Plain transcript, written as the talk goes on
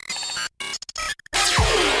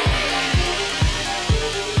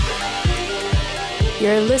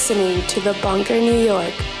You're listening to The Bunker New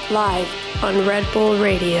York, live on Red Bull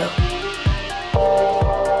Radio.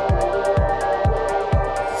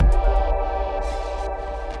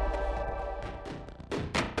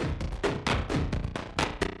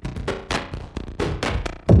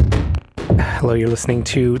 Hello, you're listening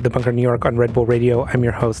to The Bunker New York on Red Bull Radio. I'm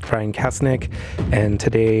your host, Brian Kasnick, and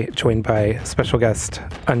today joined by special guest,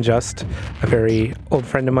 Unjust, a very old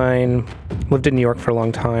friend of mine, lived in New York for a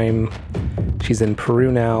long time. She's in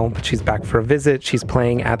Peru now, but she's back for a visit. She's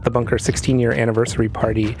playing at the Bunker 16-year anniversary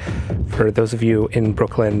party. For those of you in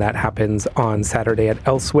Brooklyn, that happens on Saturday at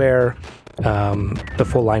Elsewhere. The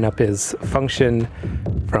full lineup is Function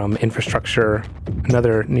from Infrastructure,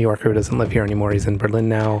 another New Yorker who doesn't live here anymore. He's in Berlin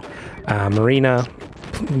now. Marina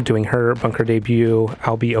doing her Bunker debut.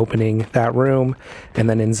 I'll be opening that room. And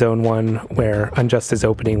then in Zone 1, where Unjust is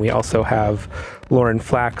opening, we also have Lauren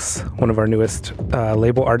Flax, one of our newest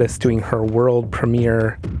label artists, doing her world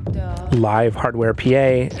premiere live hardware PA.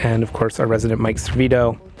 And of course, our resident Mike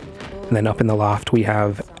Servito. And then up in the loft, we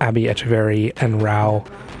have Abby Echeverry and Rao,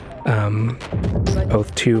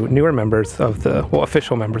 both two newer members of the,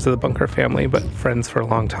 official members of the Bunker family, but friends for a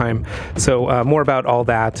long time. So more about all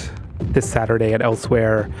that this Saturday at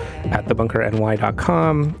Elsewhere at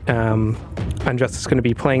thebunkerny.com. Unjust is going to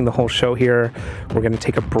be playing the whole show here. We're going to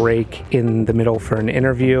take a break in the middle for an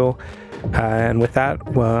interview. And with that,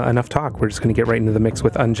 enough talk. We're just going to get right into the mix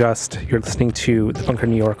with Unjust. You're listening to The Bunker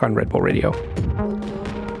New York on Red Bull Radio.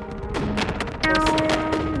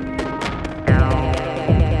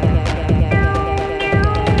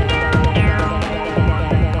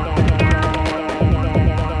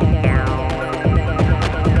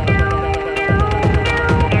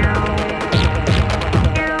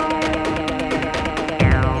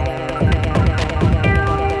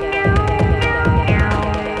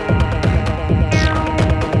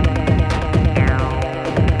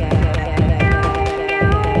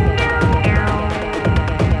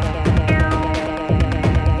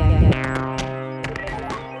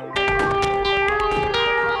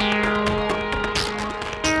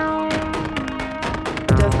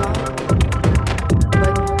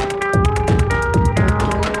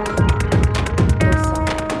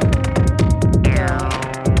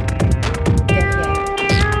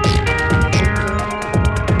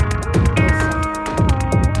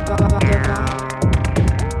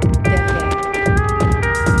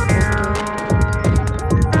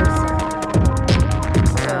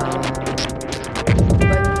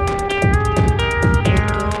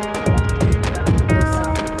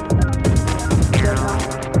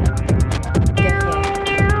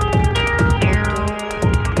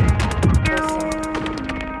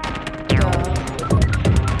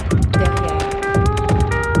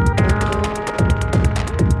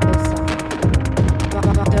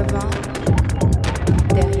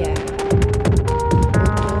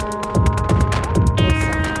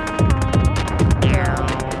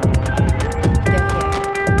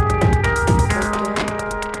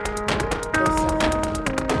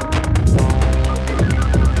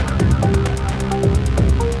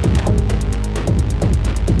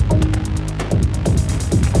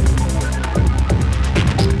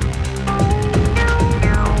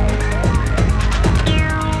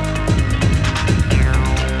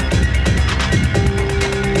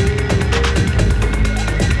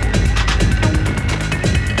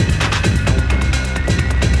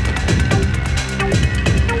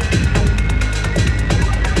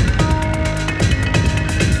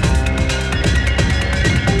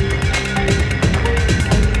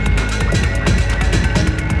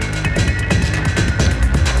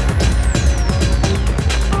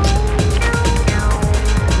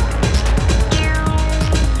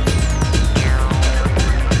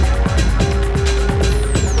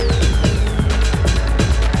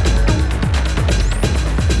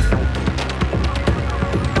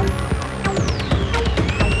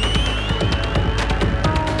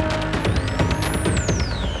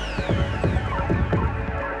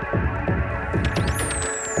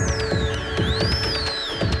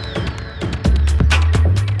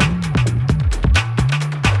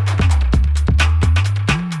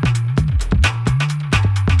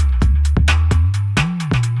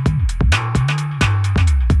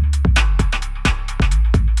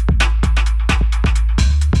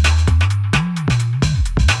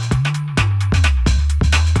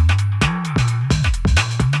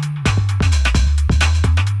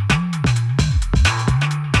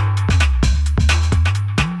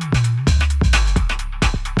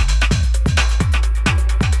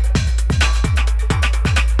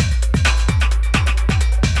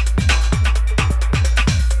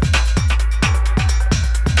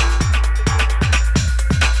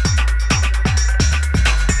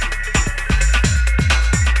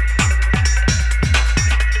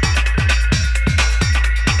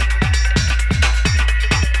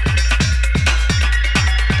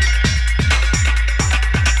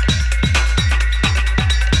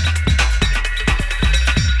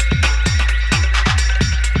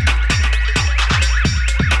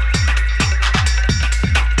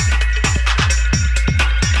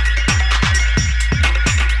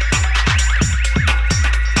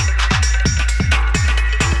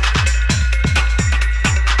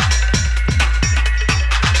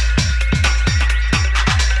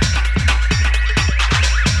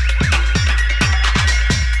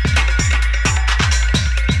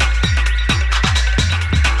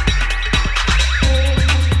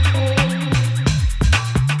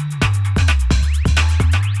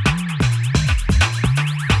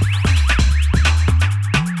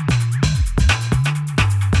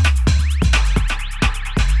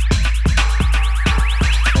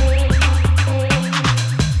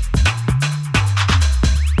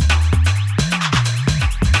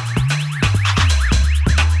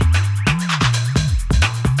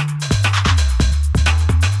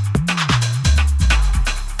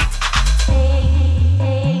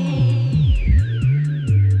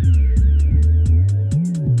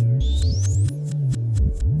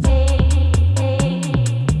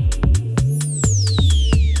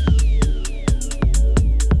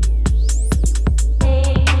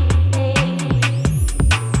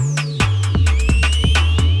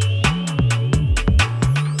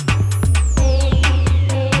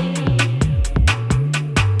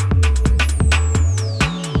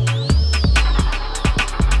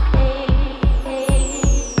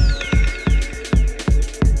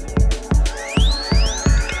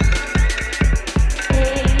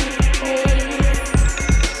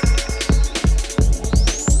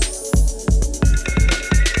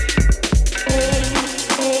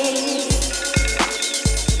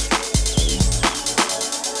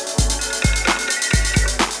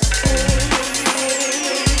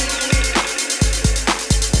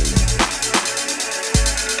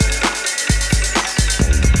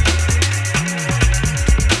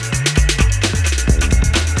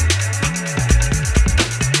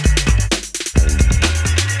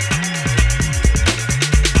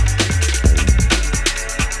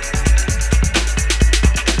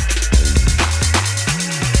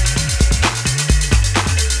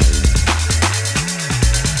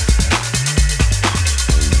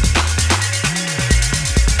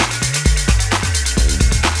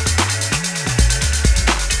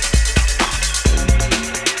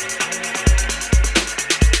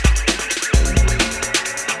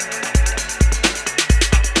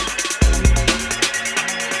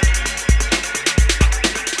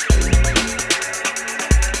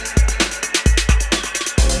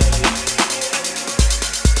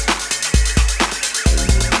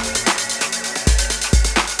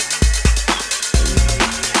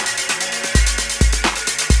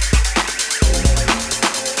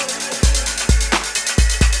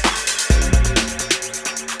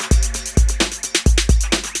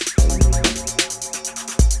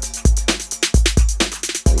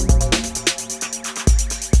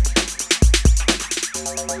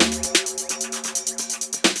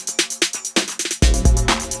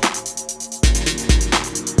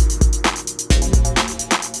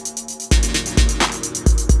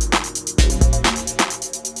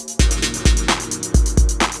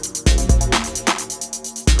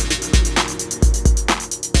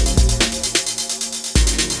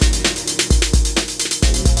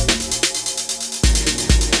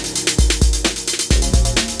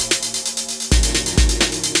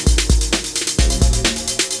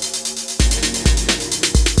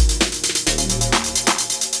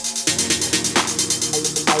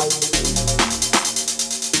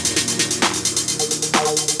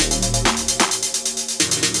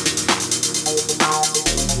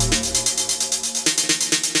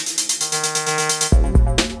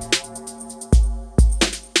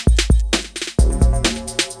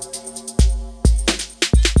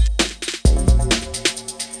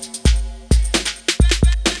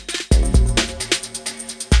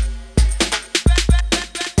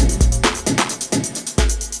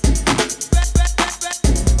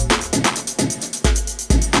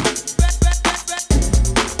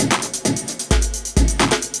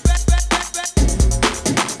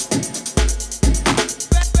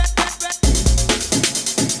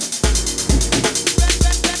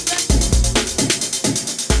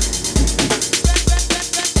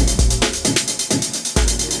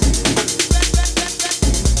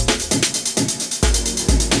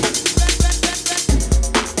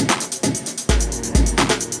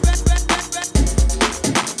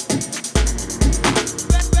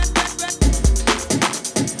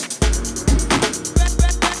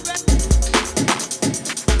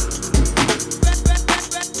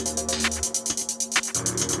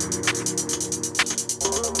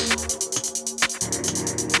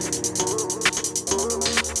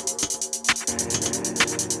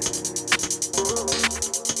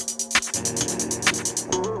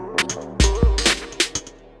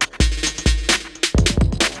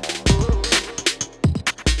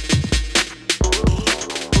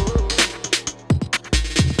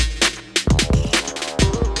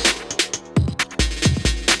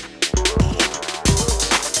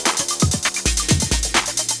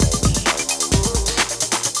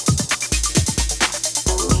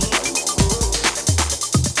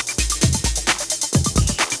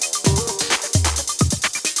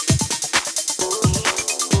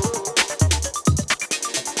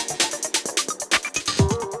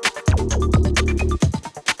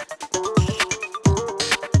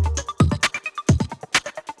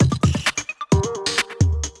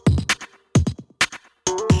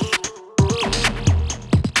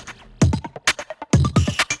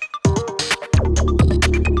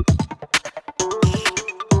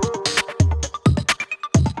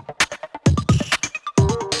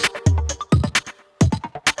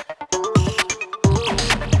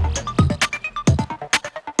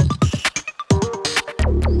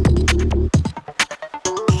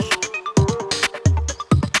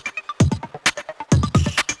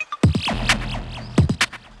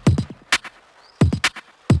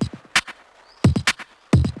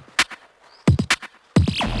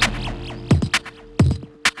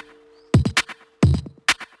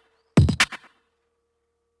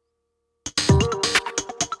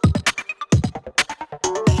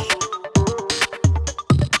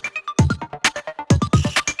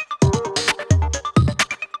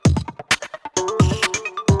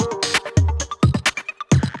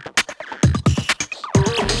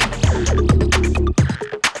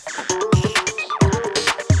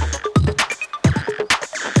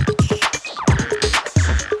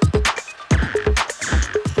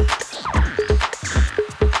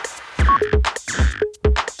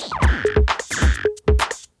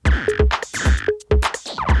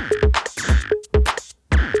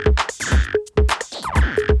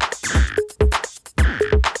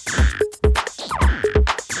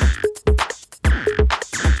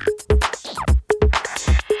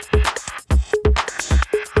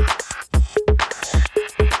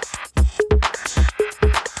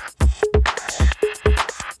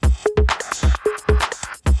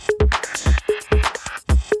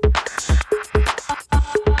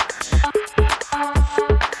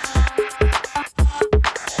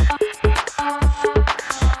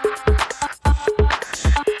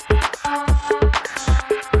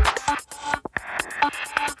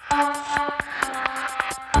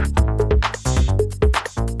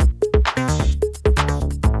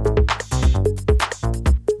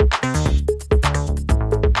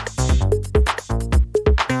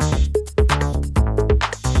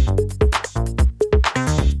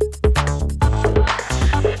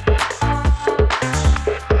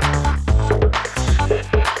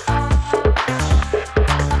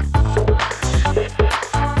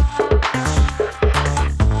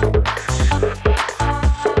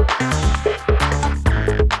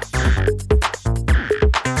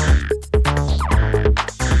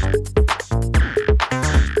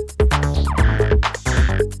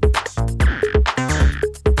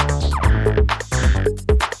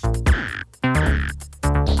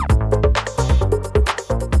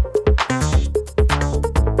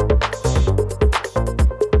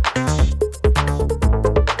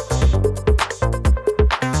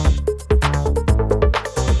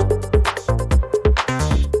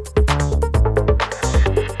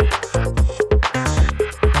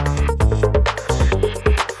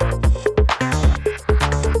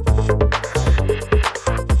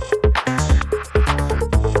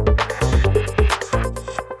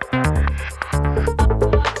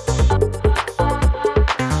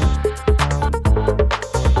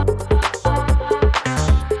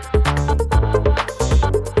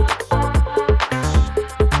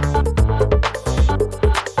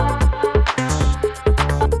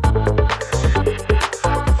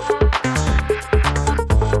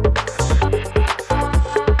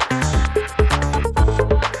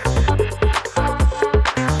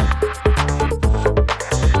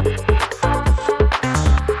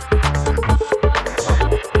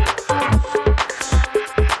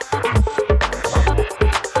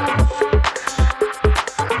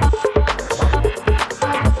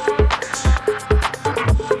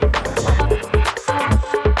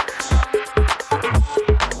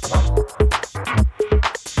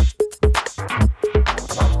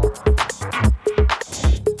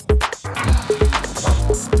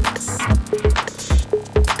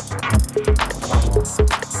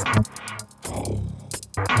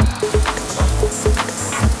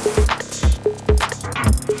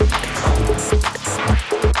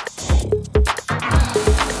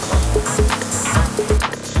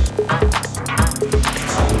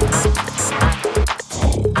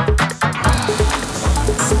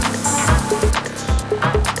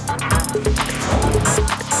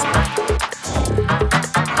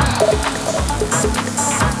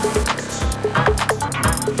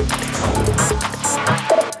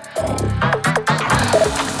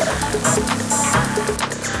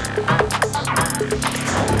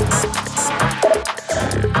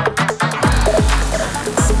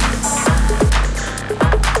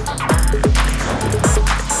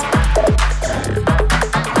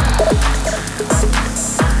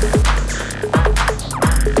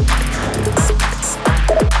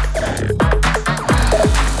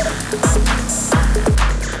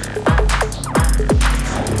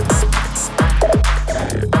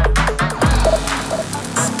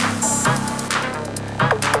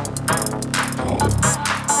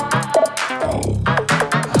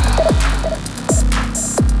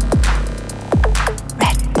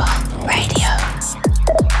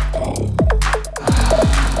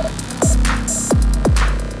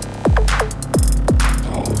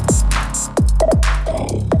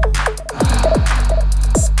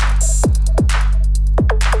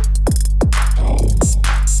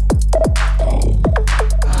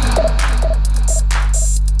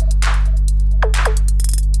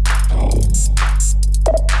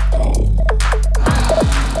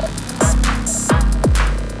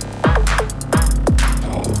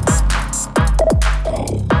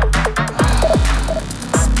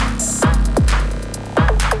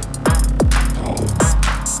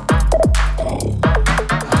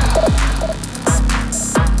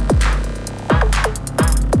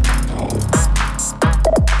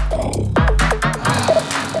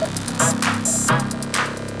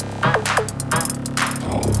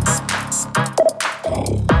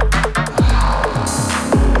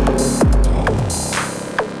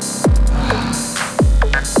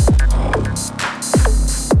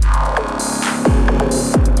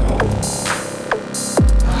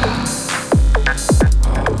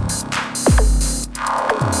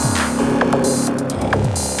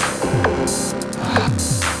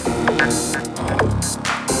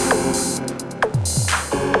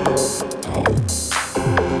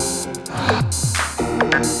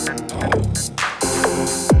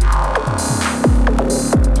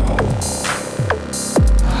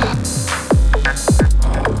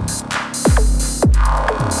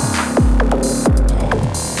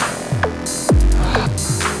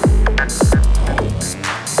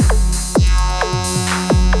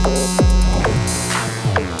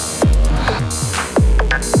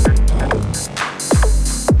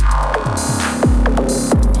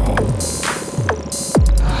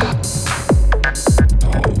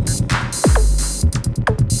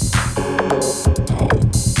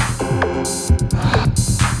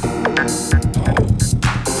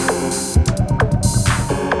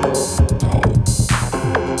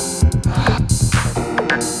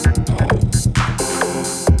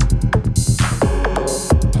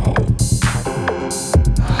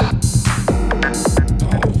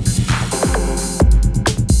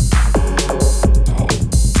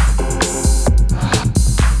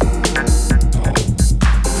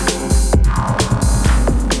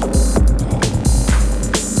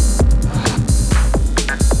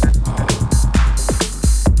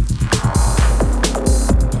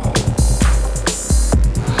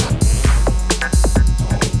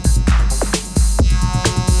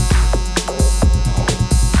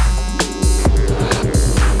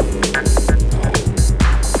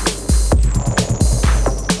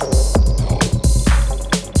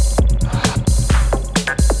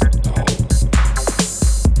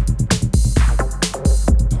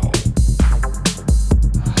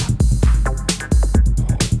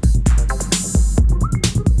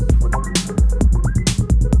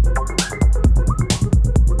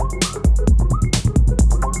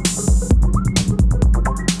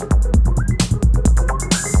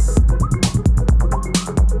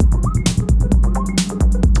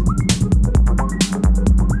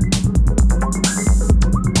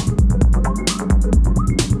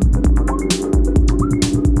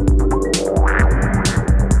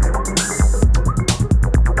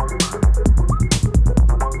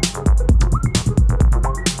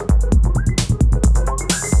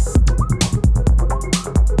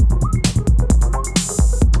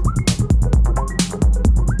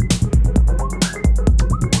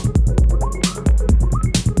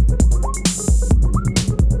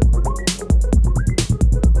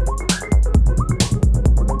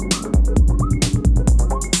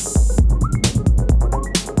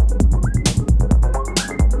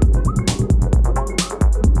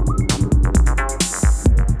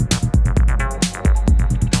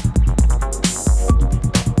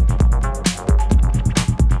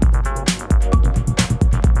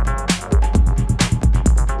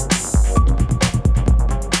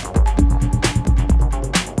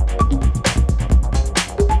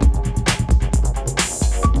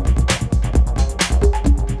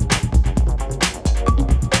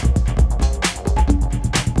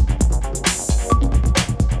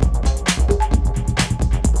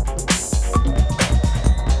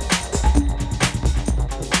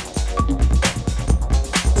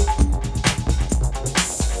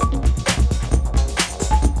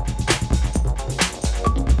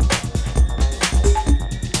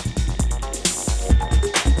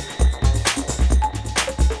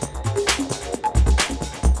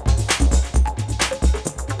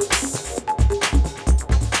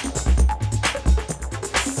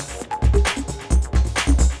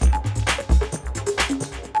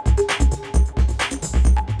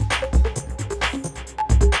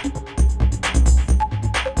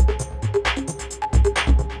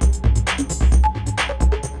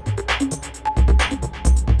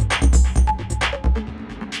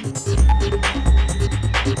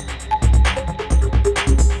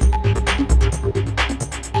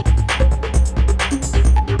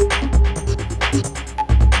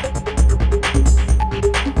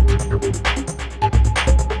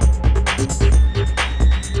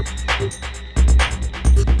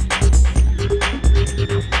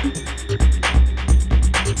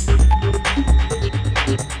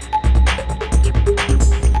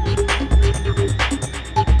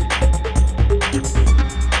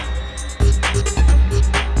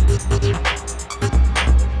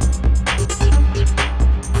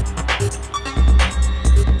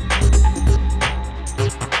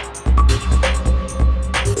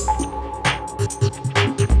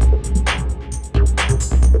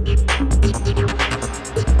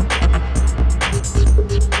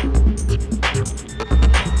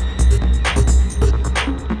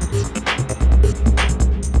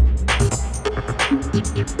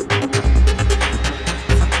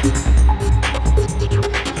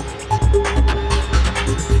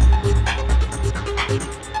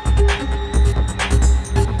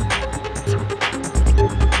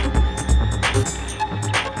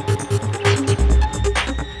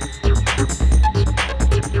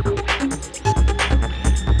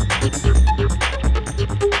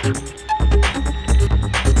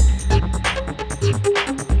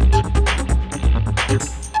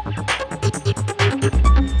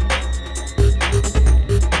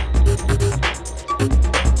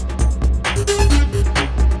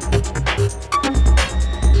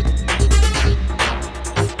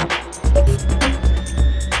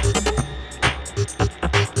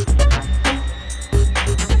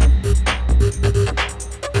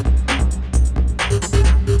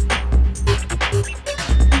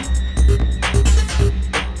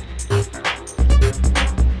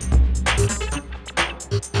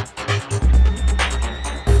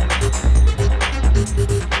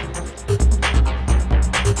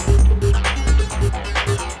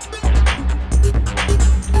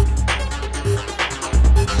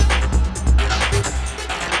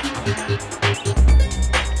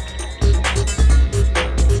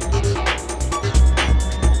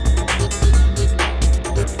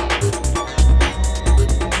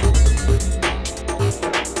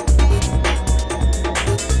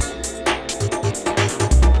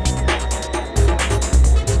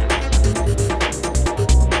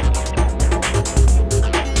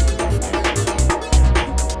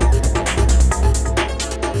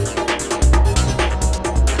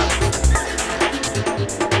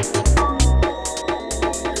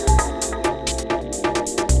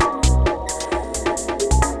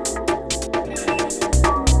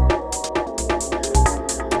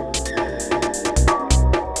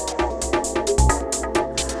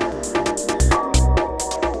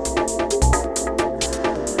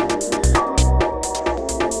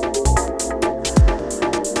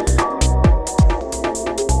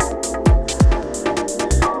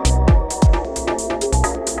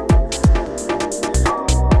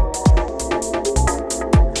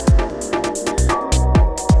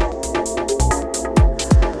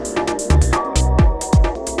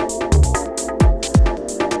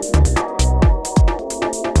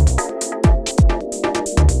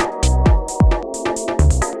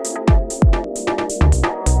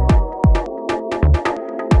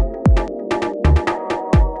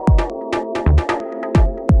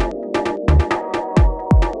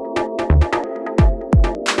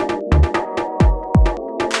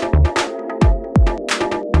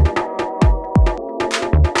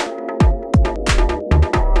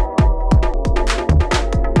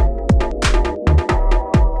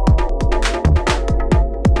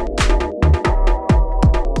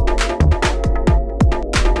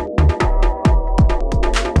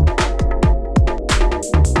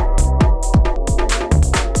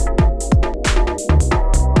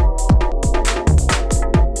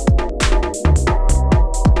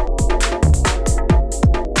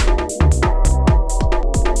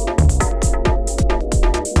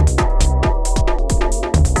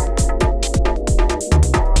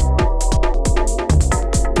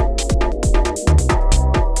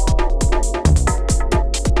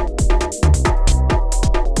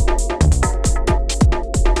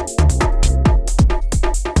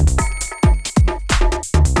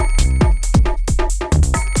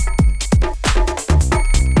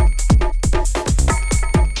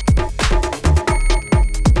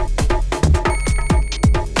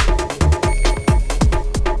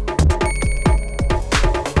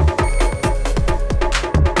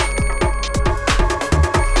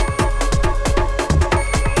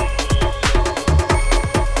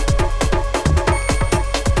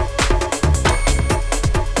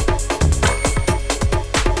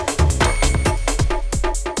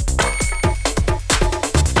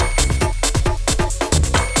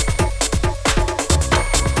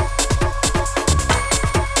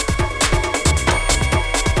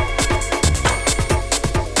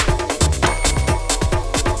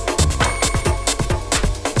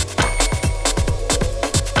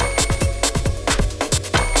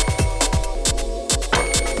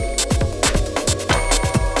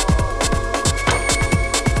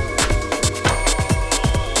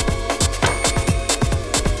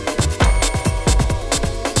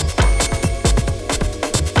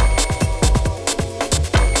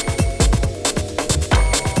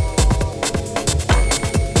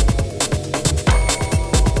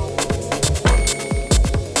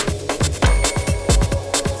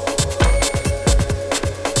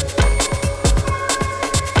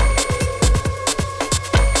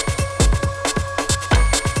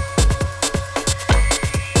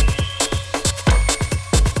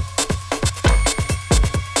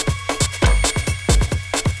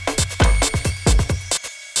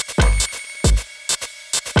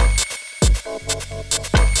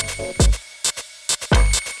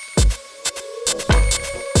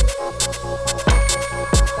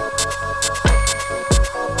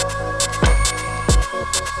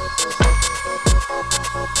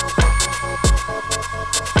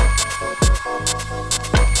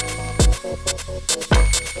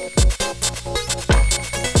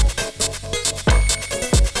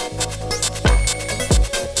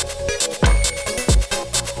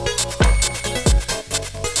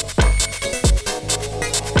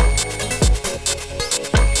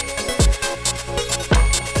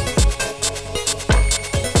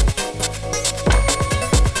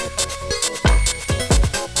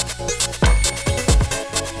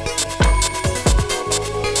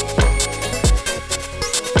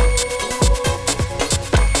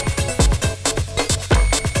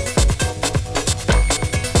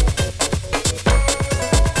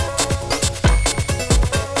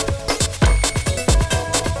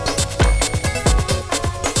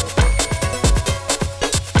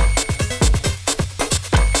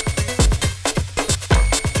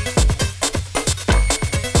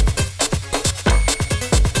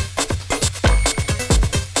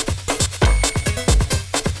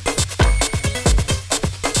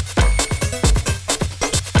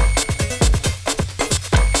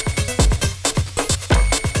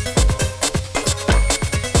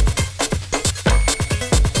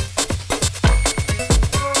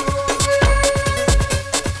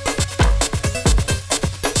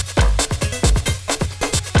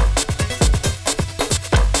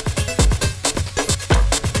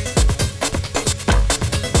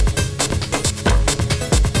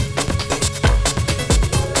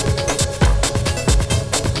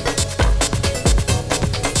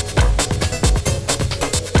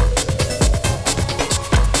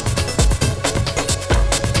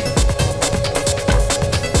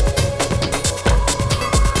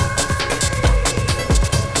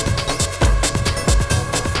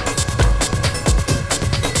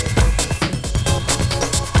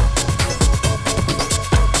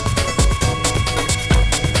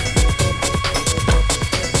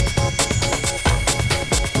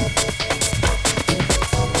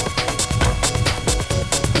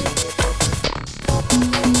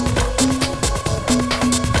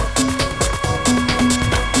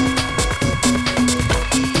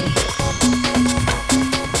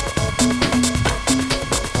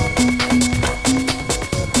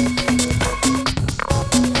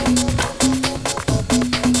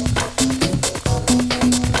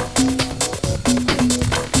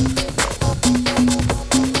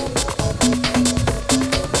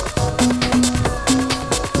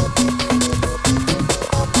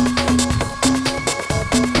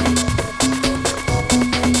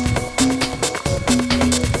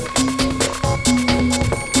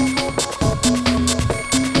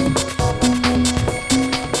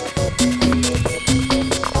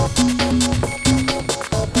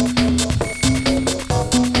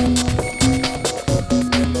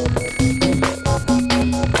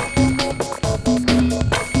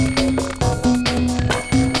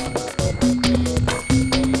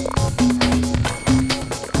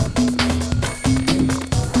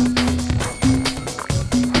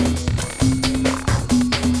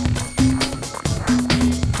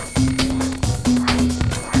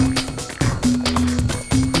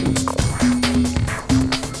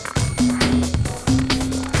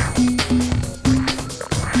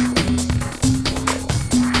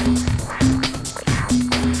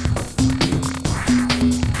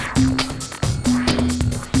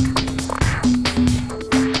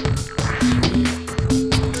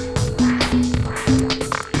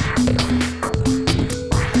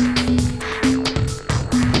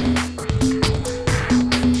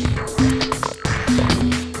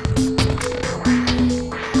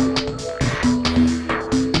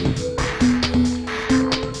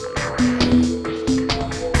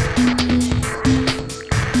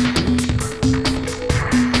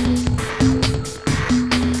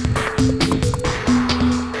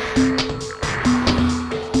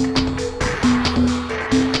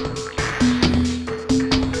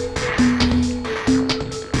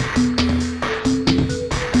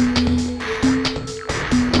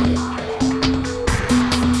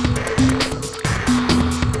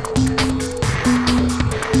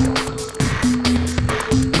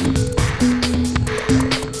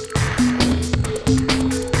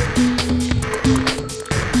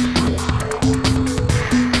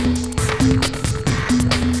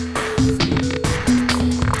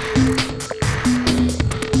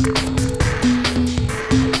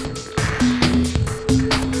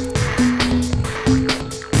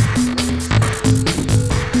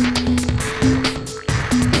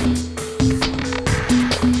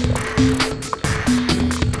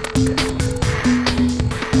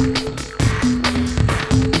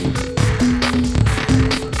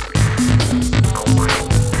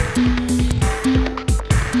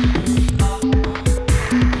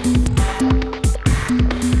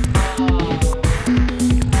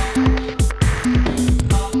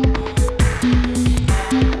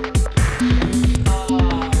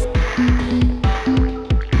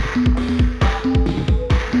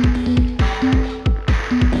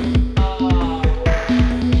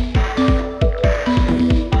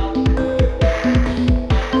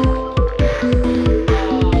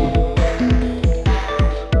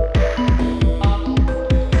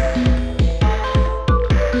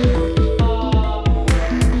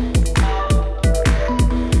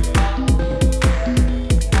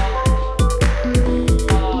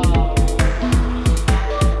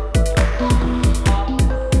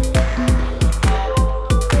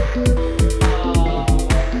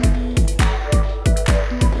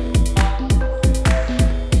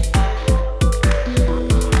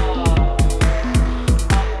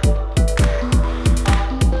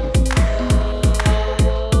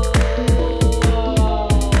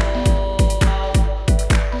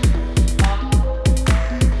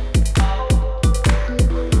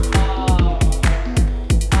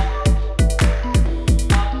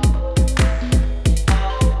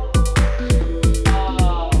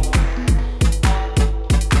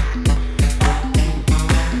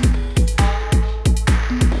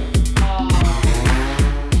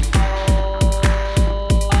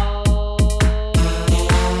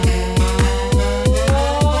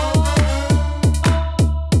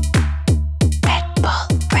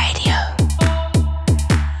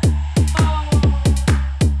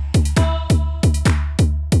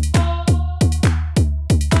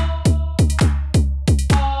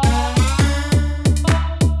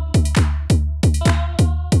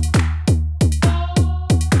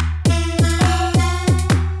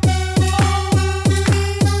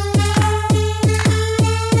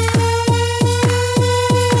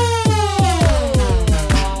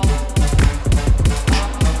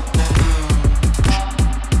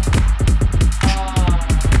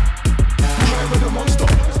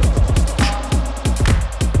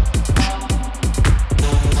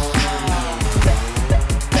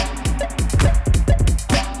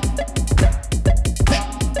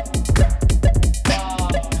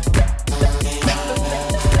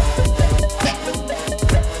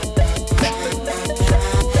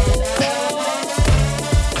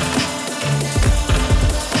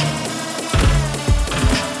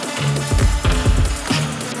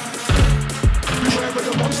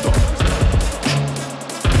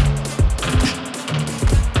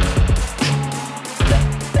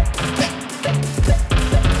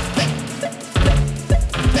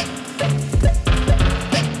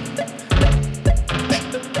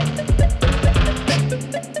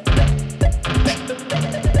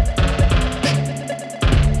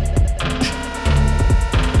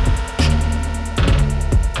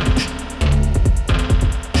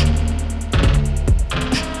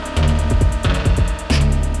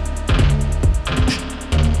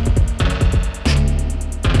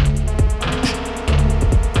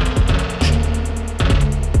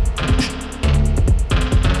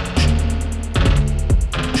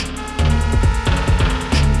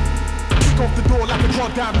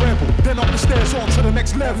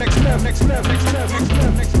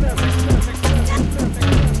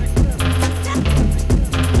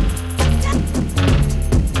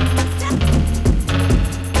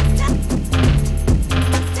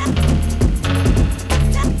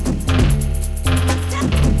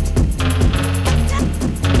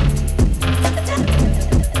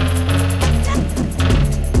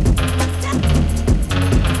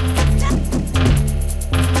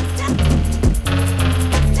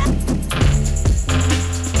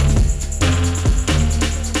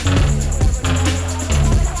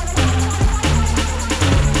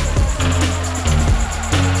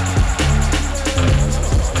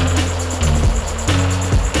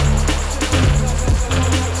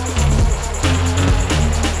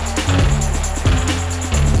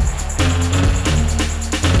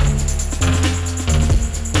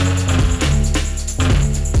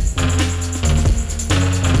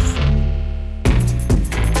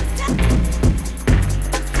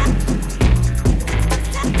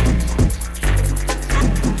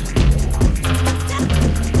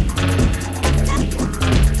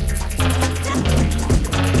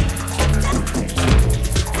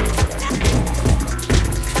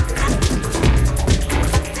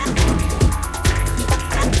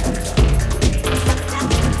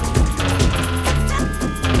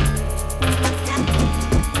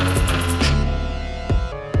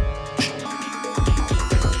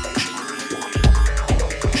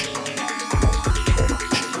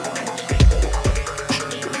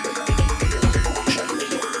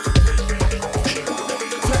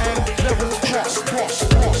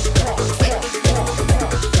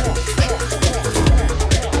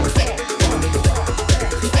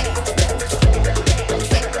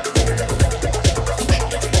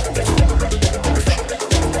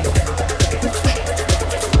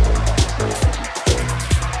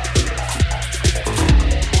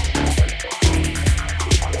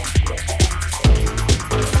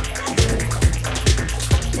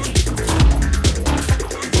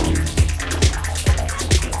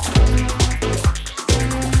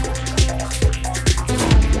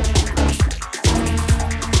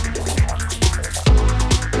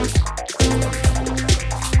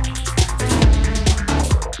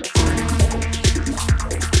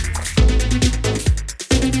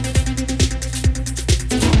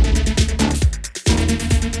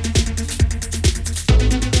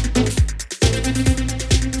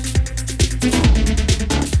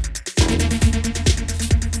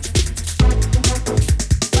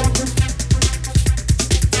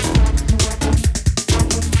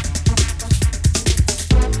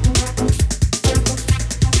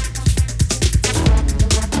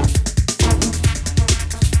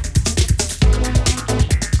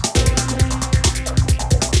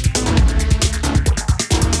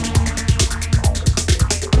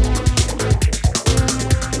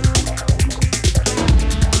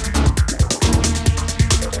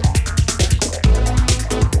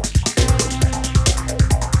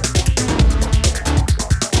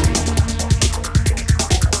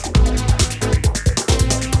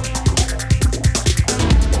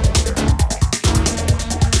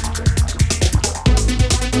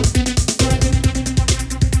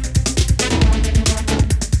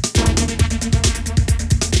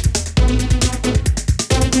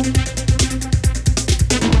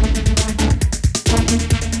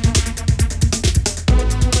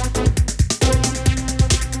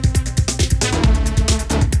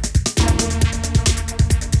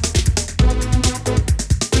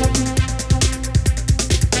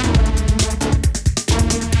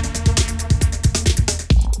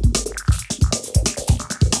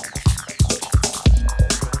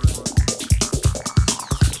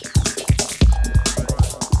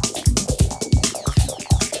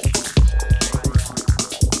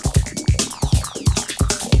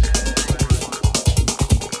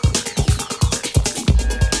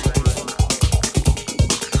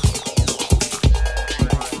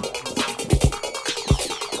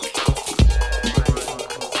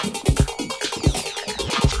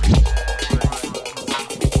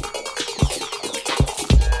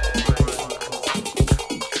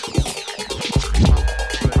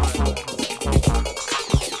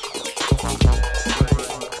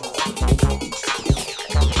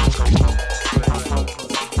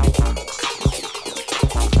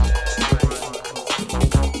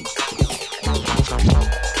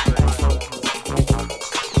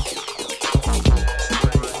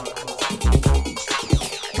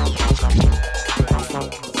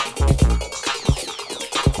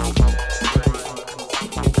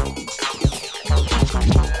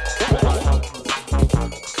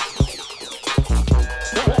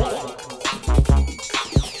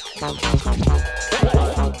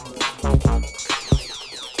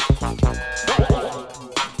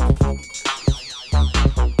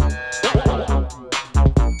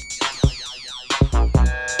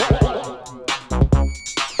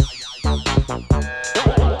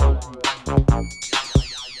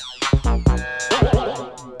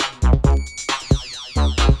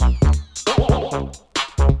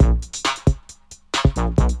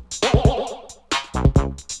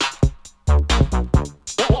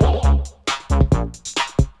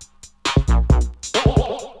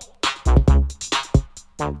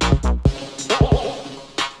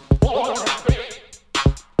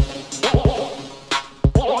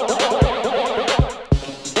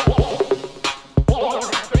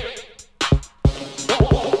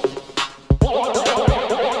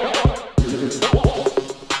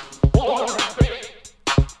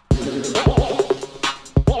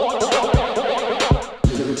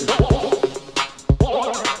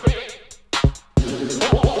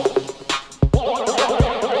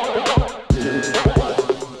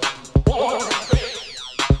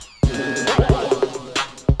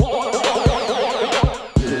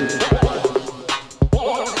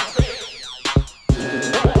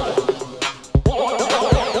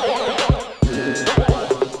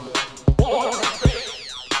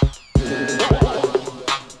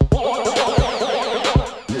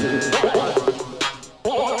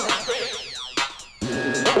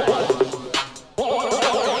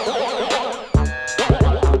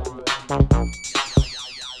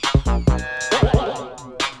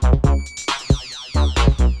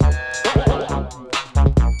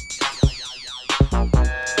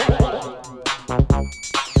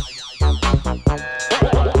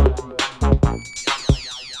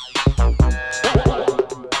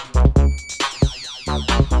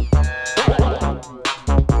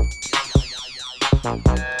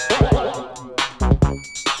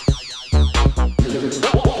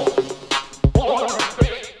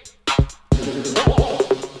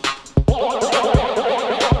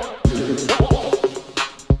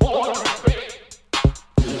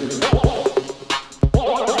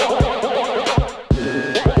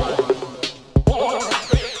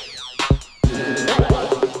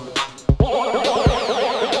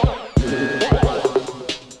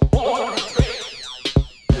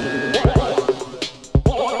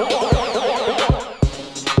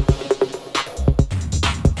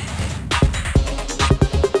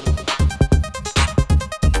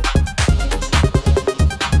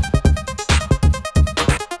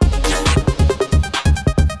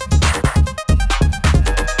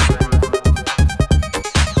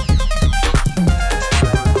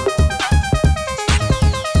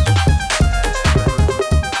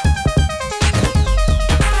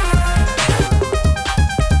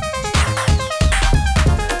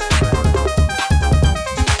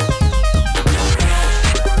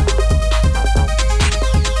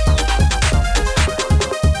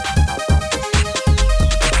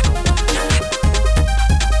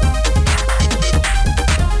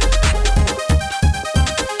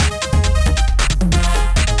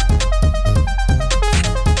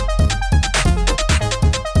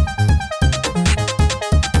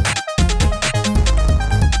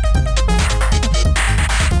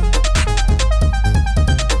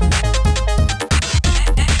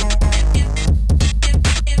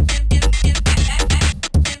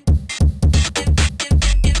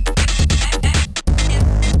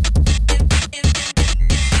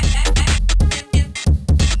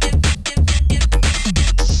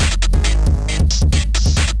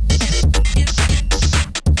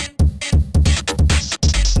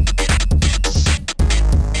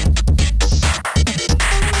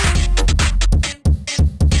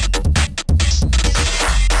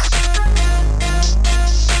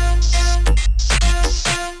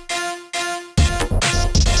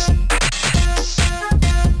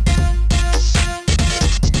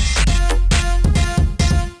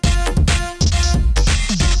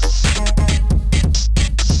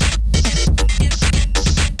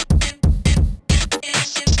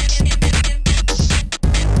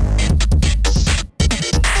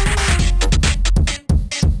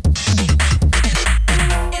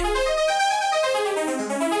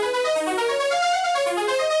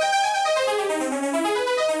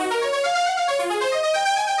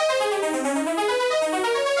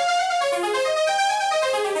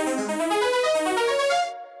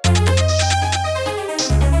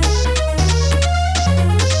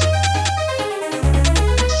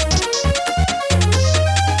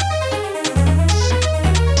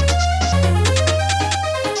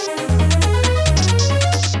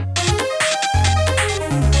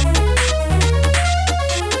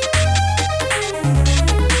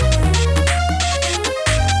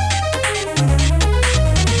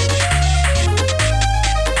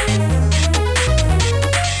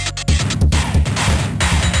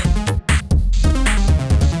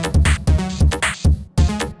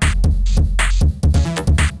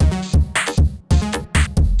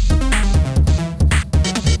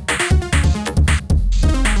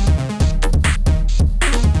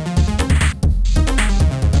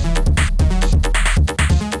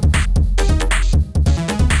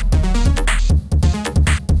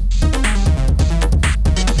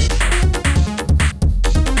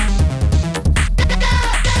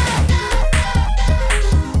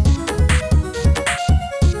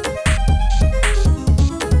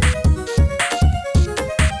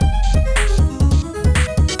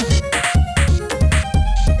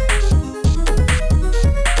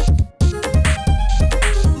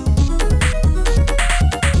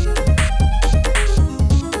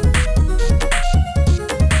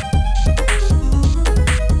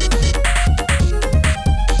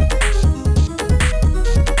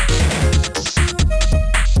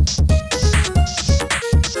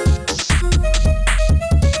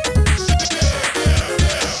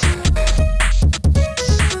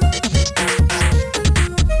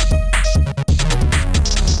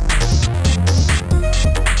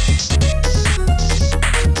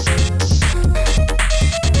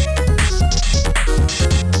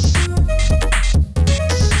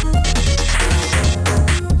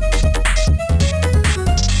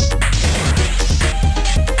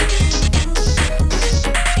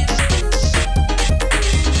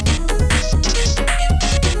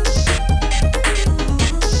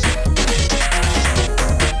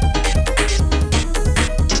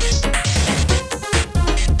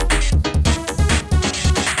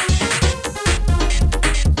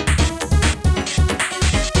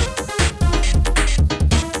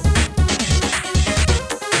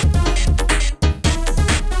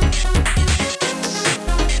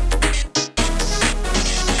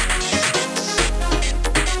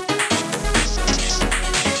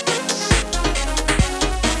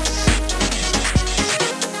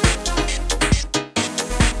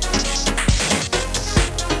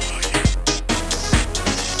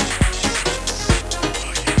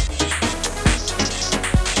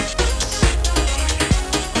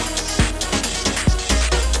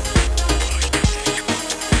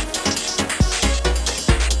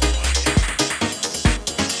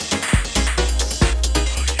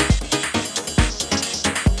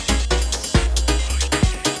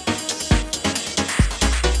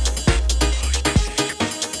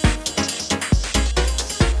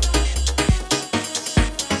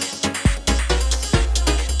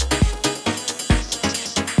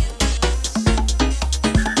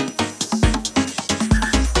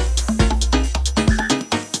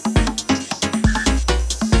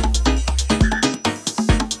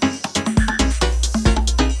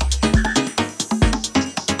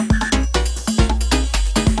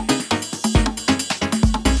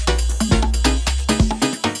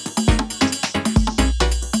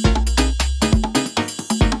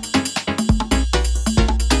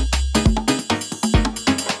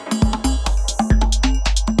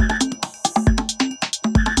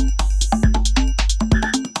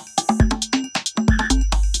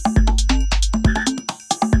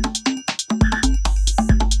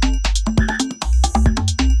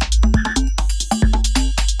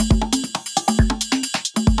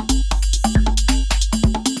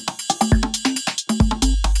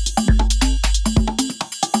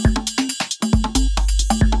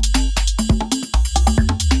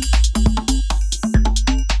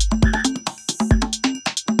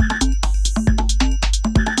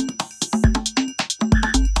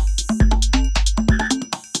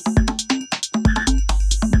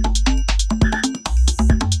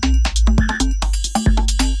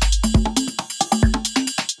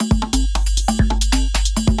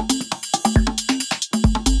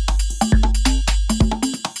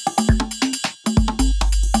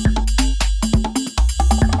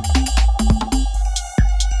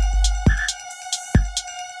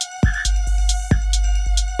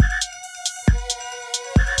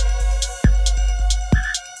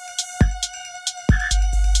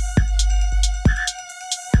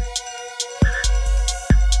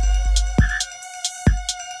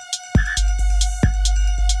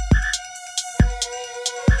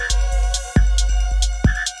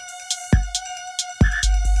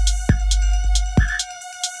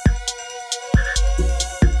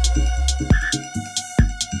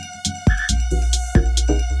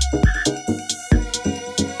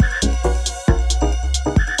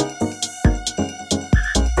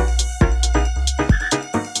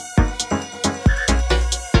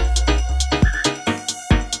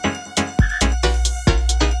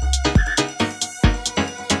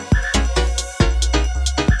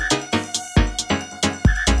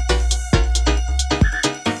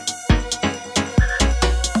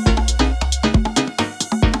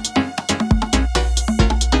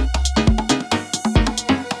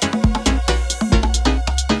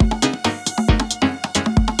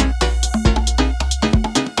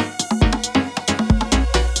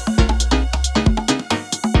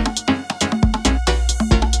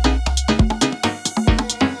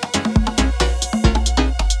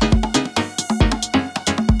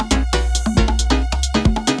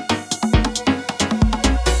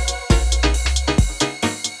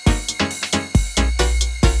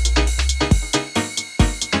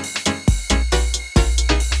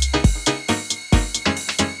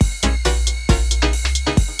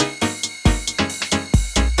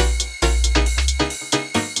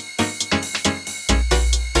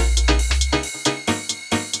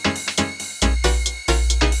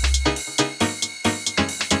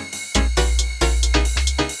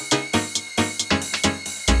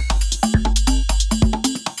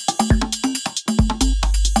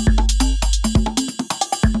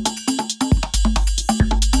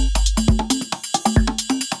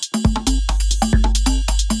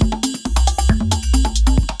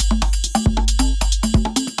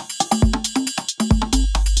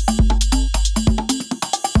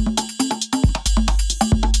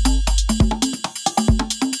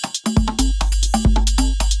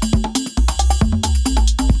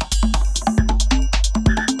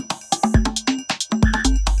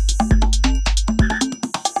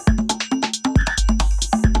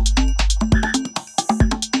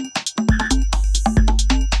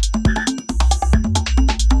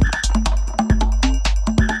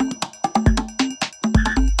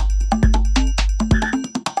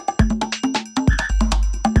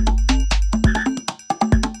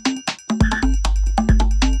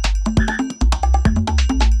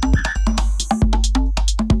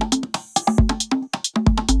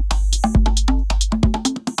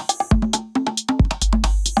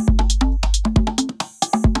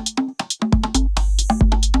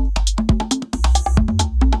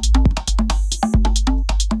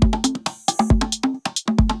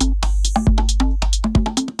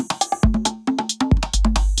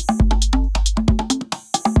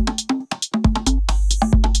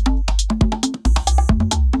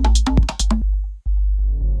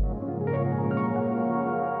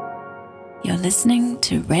 listening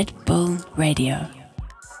to Red Bull Radio.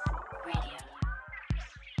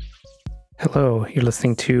 Hello, you're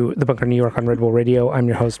listening to The Bunker New York on Red Bull Radio. I'm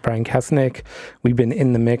your host, Brian Kasnick. We've been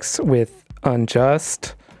in the mix with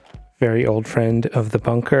Unjust, very old friend of The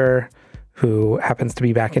Bunker, who happens to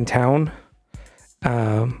be back in town,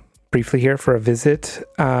 briefly here for a visit.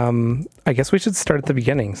 I guess we should start at the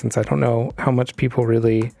beginning, since I don't know how much people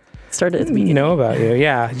really know about you.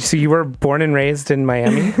 Yeah. So you were born and raised in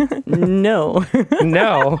Miami? No.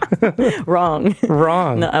 No. Wrong.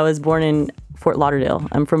 No, I was born in Fort Lauderdale.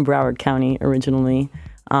 I'm from Broward County originally.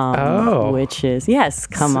 Which is, yes,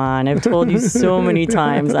 come on. I've told you so many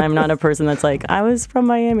times. I'm not a person that's like, I was from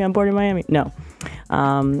Miami. I'm born in Miami. No.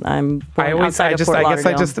 I'm born outside of Fort Lauderdale. I guess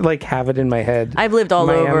I just like have it in my head. I've lived all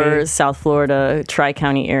over South Florida,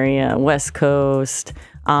 Tri-County area, West Coast.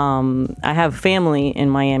 I have family in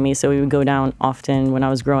Miami, so we would go down often when I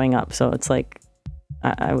was growing up. So it's like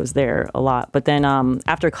I was there a lot. But then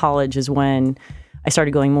after college is when I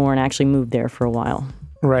started going more and actually moved there for a while.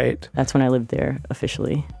 Right. That's when I lived there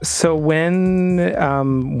officially. So when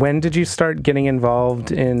did you start getting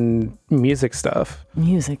involved in music stuff?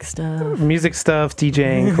 Music stuff,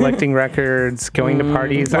 DJing, collecting records, going to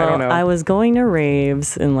parties. Well, I don't know. I was going to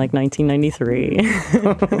raves in like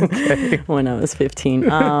 1993 when I was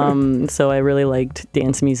 15. So I really liked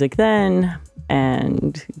dance music then,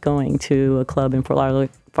 and going to a club in Fort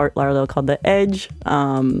Lauderdale called The Edge.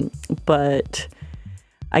 But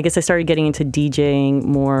I guess I started getting into DJing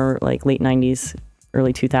more like late 90s,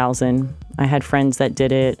 early 2000. I had friends that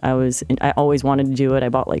did it. I always wanted to do it. I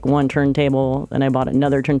bought like one turntable, then I bought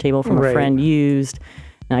another turntable from a friend used,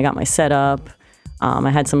 and I got my setup. I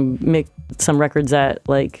had some records that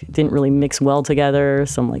like didn't really mix well together,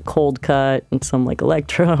 some like cold cut and some like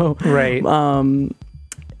electro. Right.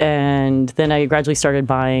 And then I gradually started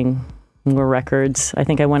buying more records. I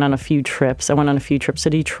think I went on a few trips. I went on a few trips to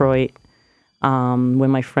Detroit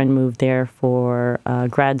when my friend moved there for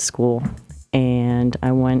grad school. And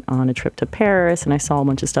I went on a trip to Paris, and I saw a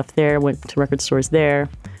bunch of stuff there, went to record stores there.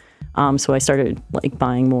 So I started like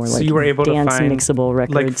buying more like you were able dance to find, mixable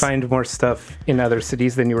records. Like find more stuff in other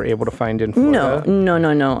cities than you were able to find in Florida?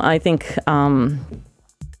 No. I think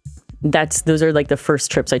those are like the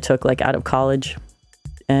first trips I took like out of college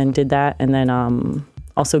and did that. And then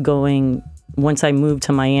also once I moved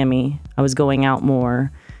to Miami, I was going out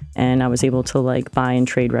more, and I was able to like buy and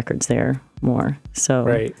trade records there more.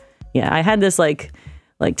 So yeah, I had this like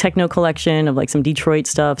techno collection of like some Detroit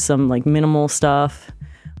stuff, some like minimal stuff.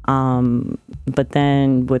 But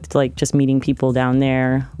then with like just meeting people down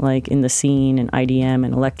there, like in the scene and IDM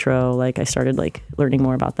and electro, like I started like learning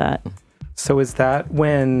more about that. So is that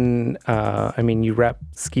when, you rep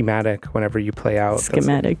Schematic whenever you play out?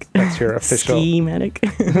 Schematic. That's your official. Schematic.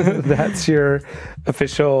 That's your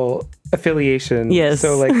official affiliation. Yes.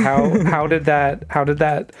 So like how did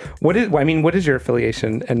what is your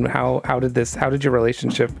affiliation, and how did your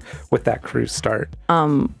relationship with that crew start?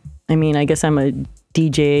 I guess I'm a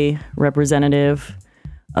DJ representative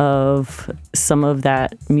of some of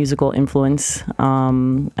that musical influence.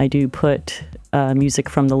 I do put music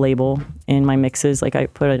from the label in my mixes. Like I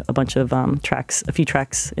put a bunch of a few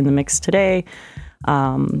tracks in the mix today.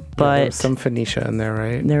 But there was some Phoenicia in there,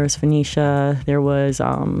 right? There was Phoenicia. There was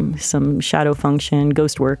some Shadow Function,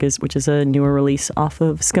 Ghost Work, which is a newer release off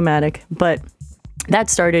of Schematic. But that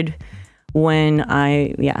started when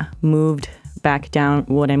I moved back down.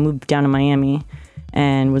 When I moved down to Miami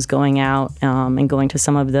and was going out and going to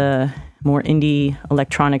some of the more indie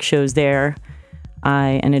electronic shows there.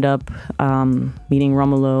 I ended up meeting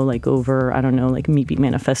Romulo like over, I don't know, like Meat Beat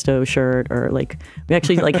Manifesto shirt, or like we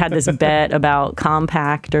actually like had this bet about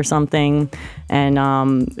Compact or something, and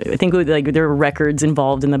I think there were records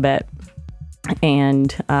involved in the bet,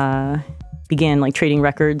 and began like trading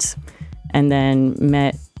records, and then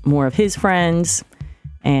met more of his friends,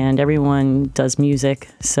 and everyone does music,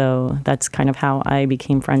 so that's kind of how I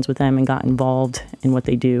became friends with them and got involved in what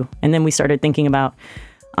they do. And then we started thinking about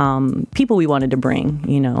people we wanted to bring,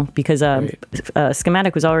 because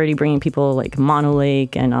Schematic was already bringing people like Mono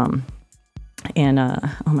Lake and oh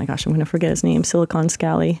my gosh, I'm going to forget his name, Silicon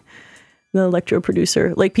Scally, the electro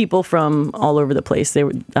producer, like people from all over the place. They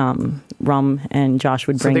would, Rum and Josh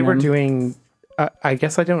would bring them. So they were doing, I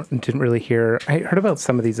guess I didn't really hear, I heard about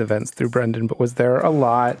some of these events through Brendan, but was there a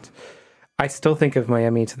lot? I still think of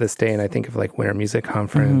Miami to this day, and I think of like Winter Music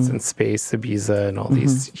Conference and Space Ibiza and all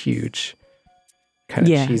these huge kind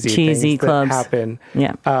of cheesy clubs that happen.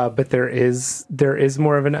 Yeah. But there is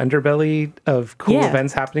more of an underbelly of cool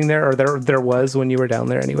events happening there, or there was when you were down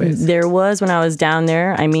there anyways. There was when I was down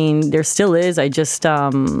there. I mean, there still is. I just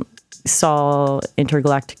saw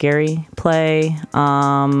Intergalactic Gary play.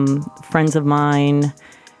 Friends of mine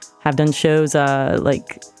have done shows there's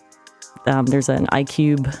an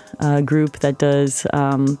iCube group that does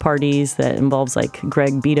parties that involves like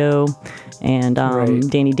Greg Beto and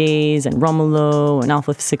Danny Days and Romulo and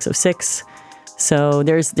Alpha 606. So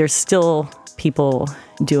there's still people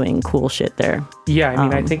doing cool shit there. Yeah, I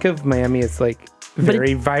mean, I think of Miami as like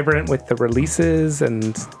very vibrant with the releases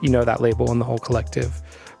and, that label and the whole collective,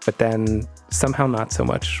 but then somehow not so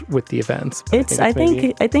much with the events. I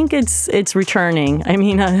think it's returning. I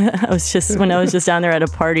mean, I was just down there at a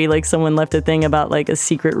party, like someone left a thing about like a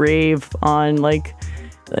secret rave on like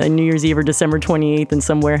New Year's Eve or December 28th in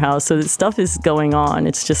some warehouse. So stuff is going on.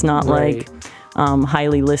 It's just not like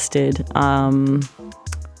highly listed.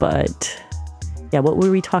 But yeah, what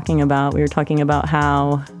were we talking about? We were talking about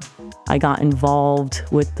how I got involved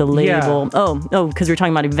with the label. Yeah. Oh, because we were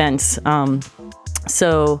talking about events.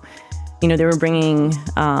 So, they were bringing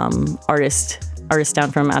artists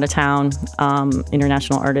down from out of town,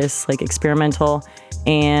 international artists, like experimental.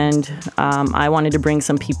 And I wanted to bring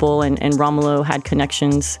some people, and Romulo had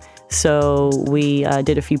connections. So we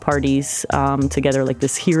did a few parties together, like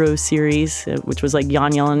this Hero series, which was like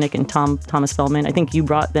Jan Jelinek and Thomas Feldman. I think you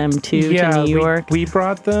brought them too to New York. We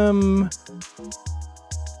brought them.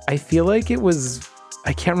 I feel like it was.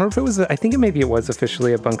 I can't remember if it was. I think maybe it was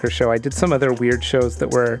officially a Bunker show. I did some other weird shows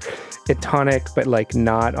that were at Tonic, but like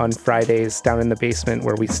not on Fridays down in the basement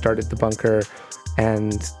where we started the Bunker,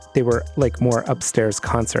 and they were like more upstairs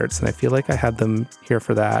concerts. And I feel like I had them here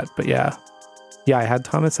for that. But yeah, I had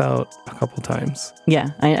Thomas out a couple times. Yeah,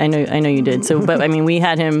 I know you did. So, but I mean, we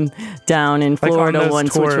had him down in Florida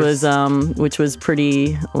once, tours. which was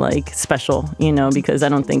pretty like special, because I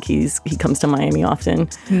don't think he comes to Miami often.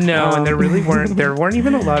 No, and there weren't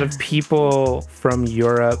even a lot of people from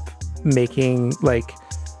Europe making like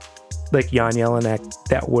Jan Jelinek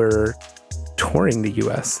that were touring the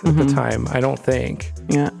U.S. at the time. I don't think.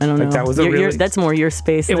 Yeah, I don't know. That was that's more your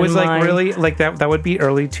space. It was like mine. Really like that. That would be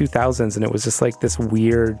early 2000s, and it was just like this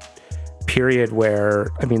weird period where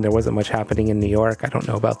there wasn't much happening in New York. I don't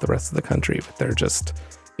know about the rest of the country, but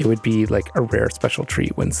it would be like a rare special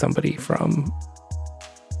treat when somebody from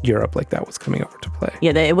Europe like that was coming over to play.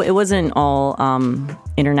 Yeah, it wasn't all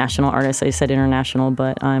international artists. I said international,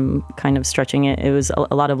 but I'm kind of stretching it. It was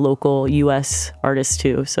a lot of local U.S. artists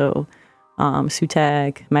too. So.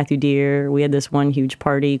 Sutak, Matthew Deere. We had this one huge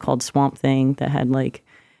party called Swamp Thing that had like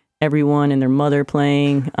everyone and their mother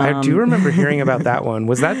playing. I do remember hearing about that one.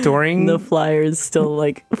 Was that during the flyers still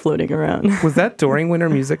like floating around? Was that during Winter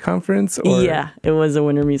Music Conference? Or? Yeah, it was a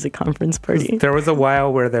Winter Music Conference party. There was a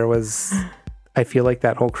while where there was. I feel like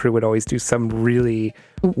that whole crew would always do some really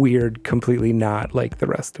weird, completely not like the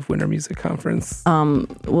rest of Winter Music Conference.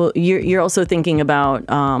 Well, you're also thinking about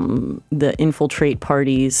the infiltrate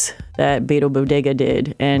parties that Beto Bodega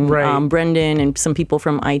did, and Brendan and some people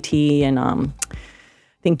from IT, and I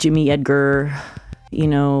think Jimmy Edgar,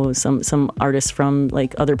 some artists from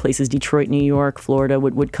like other places, Detroit, New York, Florida,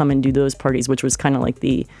 would come and do those parties, which was kind of like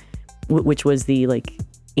the like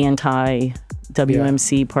anti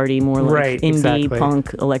WMC party, more like indie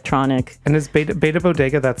punk electronic. And is Beta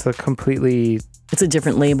Bodega, that's a completely it's a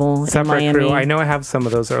different label separate in Miami. Crew. I know I have some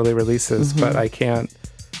of those early releases, but I can't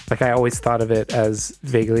I always thought of it as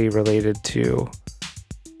vaguely related to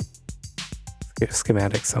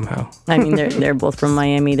Schematic somehow. I mean, they're both from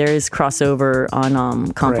Miami. There is crossover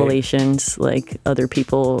on compilations, like other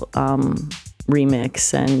people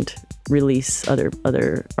remix and release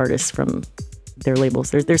other artists from their labels.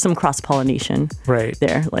 There's some cross-pollination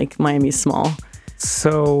there, like Miami's small.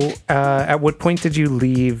 So at what point did you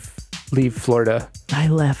leave Florida? I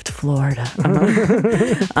left Florida.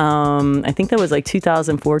 I think that was like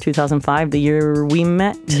 2004, 2005, the year we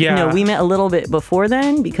met. Yeah. No, we met a little bit before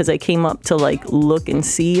then because I came up to like look and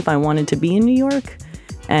see if I wanted to be in New York.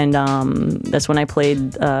 And that's when I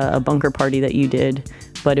played a bunker party that you did.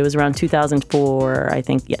 But it was around 2004, I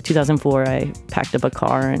think. Yeah, 2004, I packed up a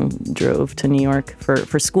car and drove to New York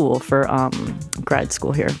for school, for grad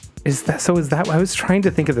school here. Is that I was trying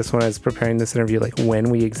to think of this when I was preparing this interview, like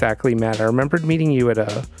when we exactly met. I remembered meeting you at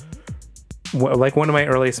one of my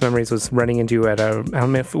earliest memories was running into you at I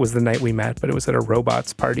don't know if it was the night we met, but it was at a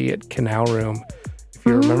robots party at Canal Room. If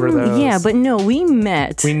you remember those. Yeah, but no, we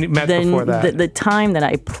met. We met before that. The time that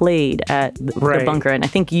I played at the bunker, and I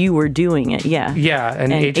think you were doing it, yeah. Yeah,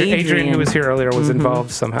 and Adrian, who was here earlier, was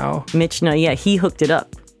involved somehow. Mitch, no, yeah, he hooked it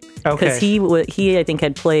up. Okay. Because he I think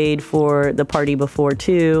had played for the party before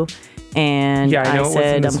too, and I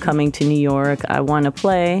said I'm coming to New York, I want to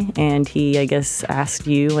play, and he I guess asked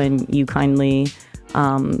you, and you kindly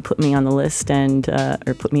put me on the list and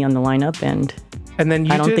or put me on the lineup, and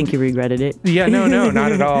then I don't think you regretted it. Yeah, no,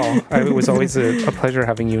 not at all. It was always a pleasure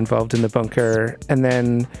having you involved in the bunker. And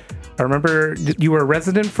then I remember you were a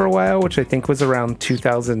resident for a while, which I think was around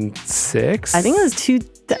 2006. I think it was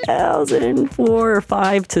 2004 or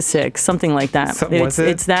 5 to 6, something like that. So, was it?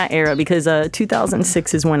 It's that era, because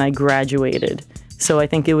 2006 is when I graduated. So I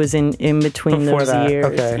think it was in between Before those that. years.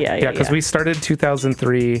 Okay. Yeah, Because we started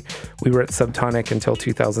 2003. We were at Subtonic until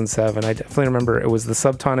 2007. I definitely remember it was the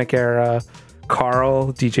Subtonic era.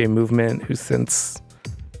 Carl, DJ Movement, who's since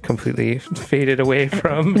completely faded away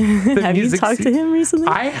from the Have music you talked to him recently?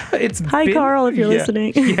 Hi, Carl, if you're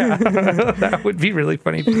listening. Yeah, that would be really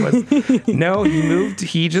funny if he was. No, he moved.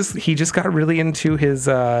 He just got really into his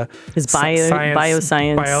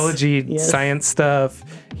bioscience, biology, science stuff.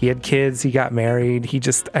 He had kids. He got married.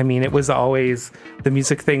 It was always, the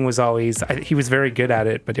music thing was always, he was very good at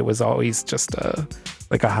it, but it was always just a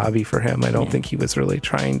hobby for him. I don't think he was really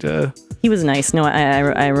trying to. He was nice. No,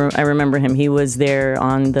 I remember him. He was there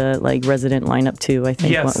on the resident lineup too, I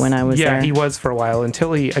think. Yes. When I was there. Yeah, he was for a while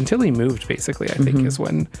until he moved, basically, I think is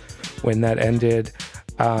when that ended.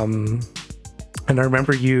 And I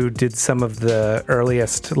remember you did some of the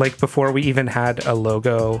earliest, before we even had a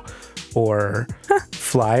logo or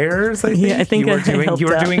flyers. I think you were doing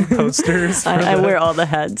posters. I wear all the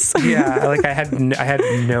hats. Yeah, I had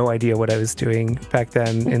no idea what I was doing back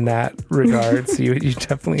then in that regard. So you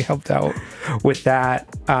definitely helped out with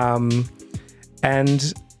that.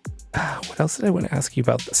 And what else did I want to ask you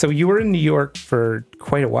about? So you were in New York for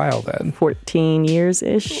quite a while then. 14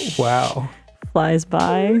 years-ish. Wow. Flies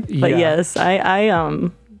by. But yes, I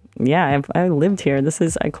lived here.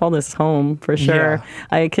 I call this home for sure. Yeah.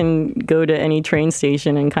 I can go to any train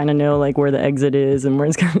station and kind of know where the exit is and where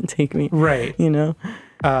it's going to take me. Right.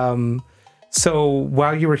 So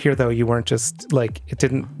while you were here though, you weren't just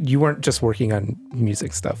you weren't just working on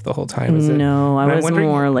music stuff the whole time, is it? No, I was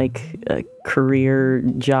more like a career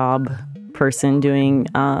job person doing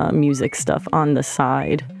music stuff on the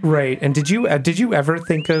side. Right. And did you ever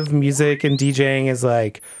think of music and DJing as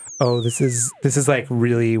this is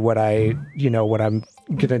really what what I'm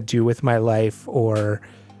gonna do with my life? Or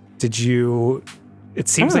did you, it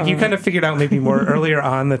seems like you kind of figured out maybe more earlier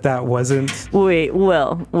on that wasn't. Wait,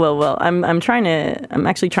 well, I'm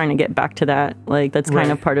actually trying to get back to that. That's kind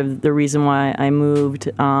of part of the reason why I moved,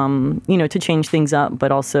 to change things up, but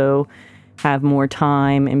also have more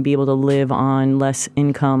time and be able to live on less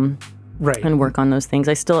income, right, and work on those things.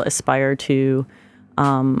 I still aspire to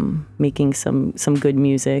making some good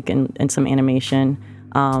music and some animation.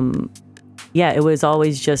 It was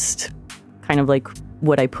always just kind of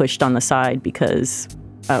what I pushed on the side because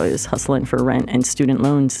I was hustling for rent and student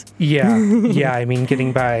loans. Yeah. Yeah.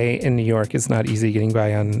 Getting by in New York is not easy. Getting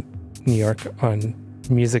by on New York on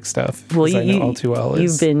music stuff. Well, I know all too well.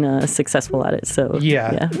 You've been successful at it. So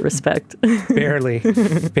yeah, respect. Barely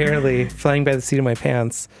flying by the seat of my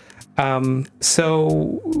pants.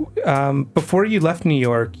 Before you left New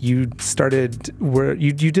York, you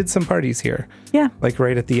you did some parties here. Yeah.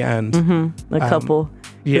 Right at the end. Mm-hmm. A couple.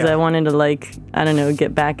 Because I wanted to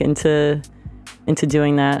get back into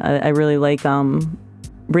doing that. I really like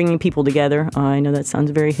bringing people together. I know that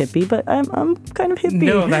sounds very hippie, but I'm kind of hippie.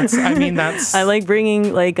 No, that's I like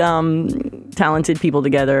bringing talented people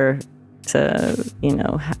together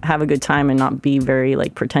to have a good time and not be very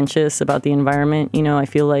pretentious about the environment. I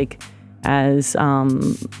feel like as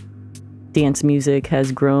dance music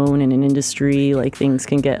has grown in an industry, things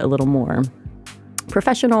can get a little more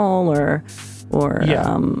professional or for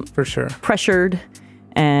sure pressured.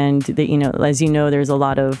 And as there's a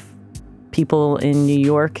lot of people in New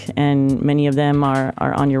York, and many of them are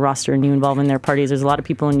on your roster and you involve in their parties. There's a lot of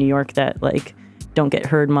people in New York that don't get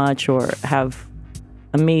heard much or have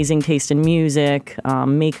amazing taste in music,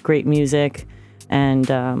 make great music, and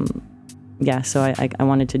so I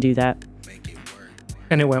wanted to do that.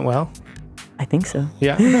 And it went well? I think so.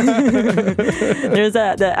 Yeah. There's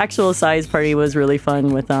the actual size party was really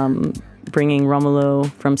fun with bringing Romulo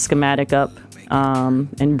from Schematic up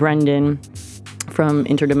and Brendan from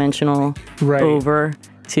Interdimensional over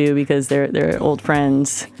too, because they're old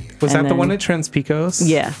friends. Was that the one at Transpicos?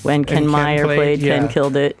 Yeah, when Ken Meyer played. Ken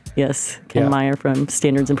killed it. Yes, Ken Meyer from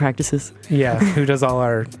Standards and Practices. Yeah, who does all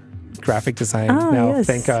our graphic design now. Yes.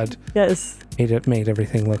 Thank God. Yes. Made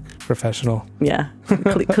everything look professional. Yeah,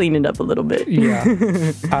 clean it up a little bit. Yeah.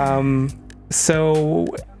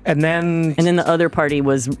 And then the other party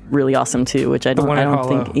was really awesome too, which I don't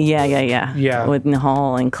think. Yeah. With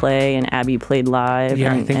Nahal and Clay and Abby played live.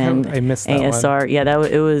 Yeah, and, I think I missed that ASR. one. Yeah,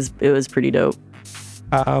 it was pretty dope.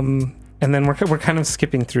 And then we're kind of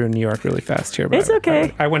skipping through New York really fast here. But It's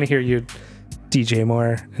okay. I want to hear you DJ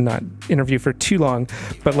more and not interview for too long.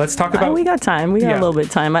 But let's talk about... we got time. We got Yeah. a little bit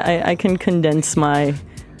of time. I can condense my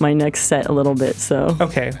next set a little bit. So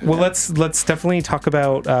Okay. Well, let's definitely talk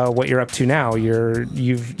about what you're up to now.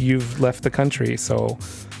 You've left the country. So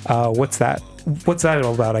what's that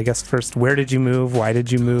all about? I guess first, where did you move? Why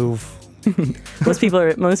did you move? most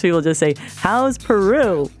people just say, "How's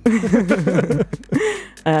Peru?"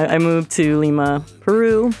 I moved to Lima,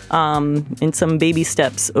 Peru, in some baby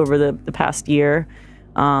steps over the past year,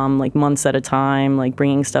 like months at a time, like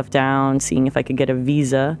bringing stuff down, seeing if I could get a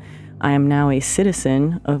visa. I am now a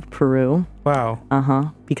citizen of Peru.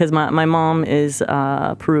 Wow. Because my mom is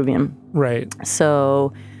Peruvian. Right.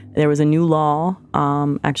 So there was a new law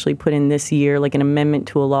actually put in this year, like an amendment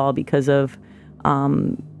to a law because of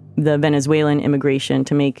the Venezuelan immigration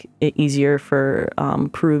to make it easier for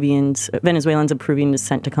Venezuelans of Peruvian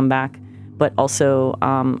descent to come back. But also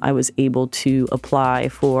I was able to apply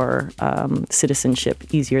for citizenship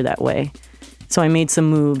easier that way. So I made some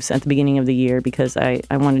moves at the beginning of the year because I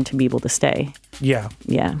wanted to be able to stay. Yeah.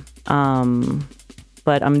 Yeah.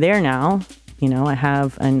 But I'm there now. You know, I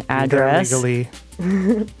have an address. You're there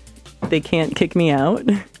legally. They can't kick me out.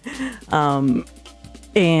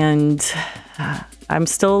 And I'm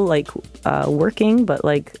still like working, but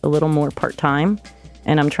like a little more part-time.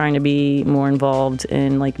 And I'm trying to be more involved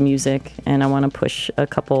in like music, and I want to push a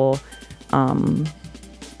couple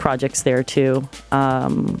projects there too.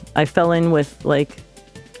 I fell in with like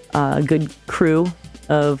a good crew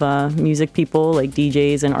of music people, like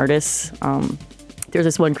DJs and artists. There's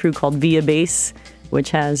this one crew called Via Bass,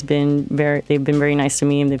 which they've been very nice to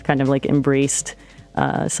me, and they've kind of like embraced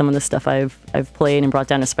some of the stuff I've played and brought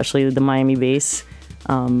down, especially the Miami bass.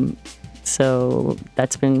 So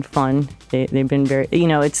that's been fun. They've been very,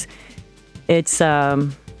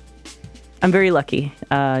 I'm very lucky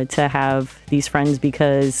to have these friends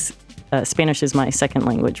because Spanish is my second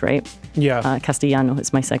language, right? Yeah. Castellano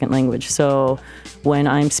is my second language. So when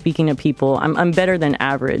I'm speaking to people, I'm better than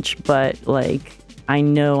average, but like I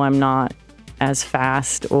know I'm not as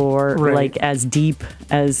fast or Right. like as deep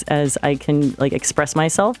as I can like express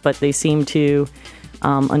myself, but they seem to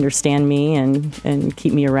understand me and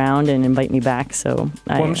keep me around and invite me back. So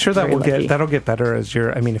I'm sure that'll lucky. get better as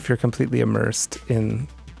if you're completely immersed in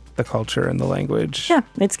the culture and the language. Yeah,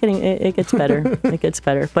 it gets better. It gets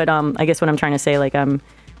better. But I guess what I'm trying to say, like I'm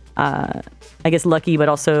I guess lucky, but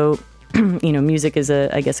also music is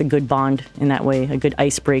a good bond in that way, a good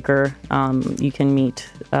icebreaker. You can meet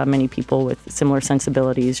many people with similar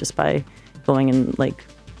sensibilities just by going and like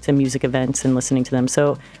to music events and listening to them.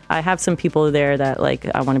 So I have some people there that like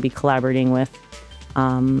I want to be collaborating with,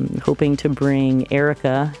 hoping to bring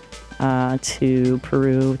Erica to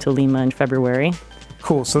Peru, to Lima in February.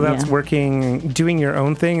 Cool. So that's doing your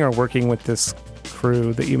own thing or working with this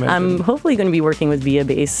crew that you mentioned? I'm hopefully going to be working with Via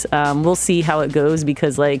Bass. We'll see how it goes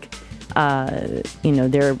because like,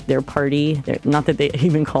 their party, not that they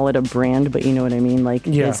even call it a brand, but you know what I mean? Like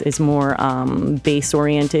is more bass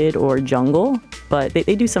oriented or jungle, but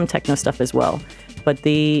they do some techno stuff as well. But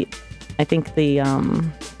I think the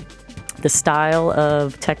style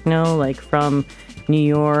of techno, like from New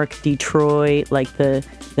York, Detroit, like the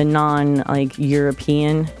non like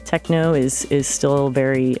European techno is still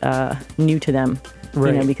very new to them.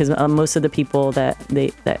 Right. Because most of the people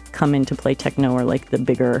that come in to play techno are like the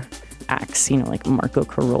bigger acts, like Marco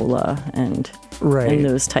Carolla and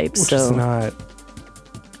those types. Which so is not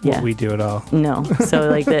what we do at all. No. So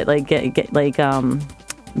like that, like get like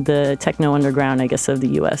the techno underground, I guess, of the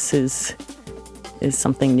U.S. is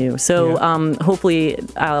something new. So hopefully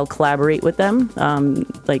I'll collaborate with them.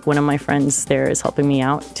 Like one of my friends there is helping me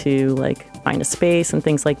out to like find a space and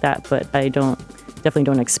things like that. But I definitely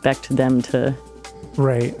don't expect them to.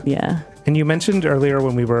 Right. Yeah. And you mentioned earlier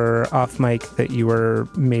when we were off mic that you were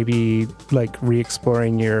maybe like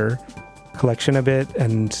re-exploring your collection a bit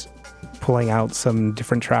and pulling out some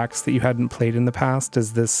different tracks that you hadn't played in the past.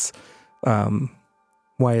 Is this,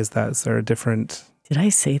 why is that? Is there a different... Did I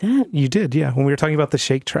say that? You did, yeah. When we were talking about the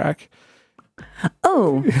Shake track.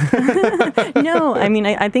 Oh, no. I mean,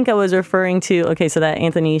 I think I was referring to, so that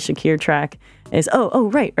Anthony Shakir track is,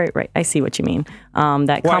 right. I see what you mean.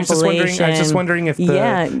 That compilation. I was just wondering if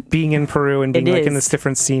being in Peru and being like in this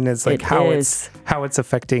different scene is like how it's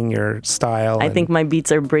affecting your style. I think my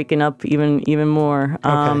beats are breaking up even more.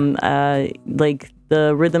 Okay. Like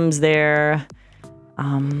the rhythms there,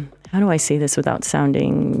 how do I say this without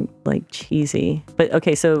sounding like cheesy? But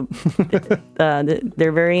okay, so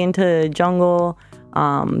they're very into jungle.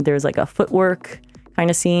 There's like a footwork kind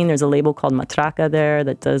of scene. There's a label called Matraca there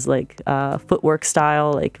that does like footwork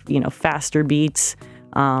style, like, faster beats.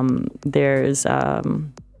 There's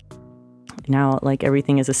now like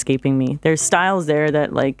everything is escaping me. There's styles there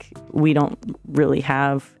that like we don't really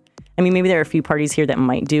have. I mean, maybe there are a few parties here that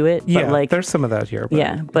might do it. Yeah, but like, there's some of that here.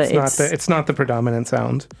 But but it's not the predominant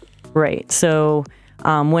sound. Right. So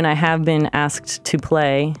when I have been asked to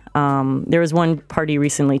play, there was one party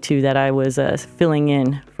recently too that I was filling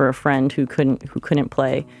in for a friend who couldn't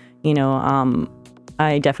play.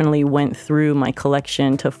 I definitely went through my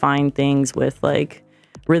collection to find things with like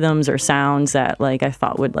rhythms or sounds that like I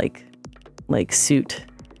thought would like suit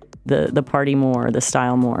the party more, the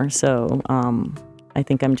style more. So I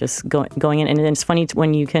think I'm just going in, and it's funny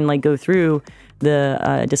when you can like go through the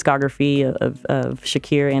discography of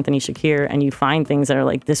Anthony Shakir, and you find things that are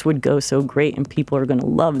like, this would go so great, and people are going to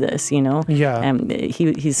love this, Yeah. And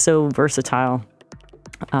he's so versatile.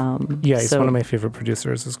 He's one of my favorite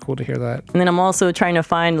producers. It's cool to hear that. And then I'm also trying to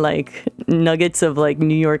find like nuggets of like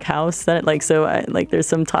New York house that like, so I like, there's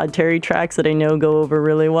some Todd Terry tracks that I know go over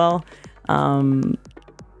really well.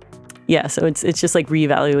 So it's just like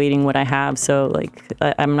reevaluating what I have. So like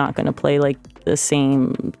I'm not going to play like the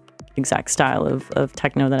same exact style of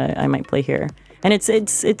techno that I might play here. And it's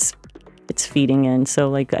feeding in. So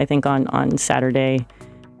like I think on Saturday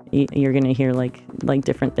you're going to hear like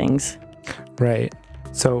different things. Right.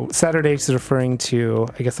 So Saturday is referring to,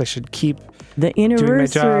 I guess I should keep the anniversary. Doing my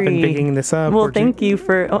job and bigging this up. Well,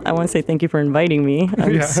 I want to say thank you for inviting me.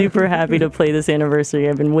 I'm super happy to play this anniversary.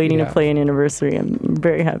 I've been waiting to play an anniversary. I'm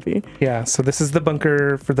very happy. Yeah, so this is the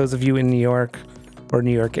Bunker for those of you in New York or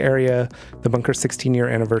New York area. The Bunker 16-year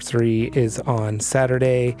anniversary is on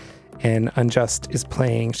Saturday, and Unjust is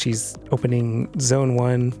playing. She's opening Zone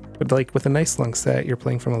 1 with a nice long set. You're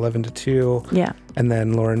playing from 11 to 2. Yeah. And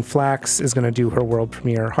then Lauren Flax is going to do her world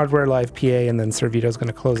premiere Hardware Live PA, and then Servito's going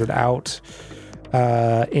to close it out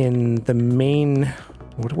in the main,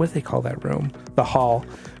 what do they call that room? The hall.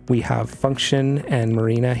 We have Function and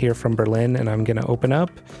Marina here from Berlin, and I'm going to open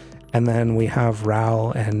up. And then we have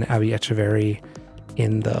Raul and Abby Echeverry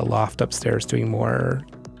in the loft upstairs doing more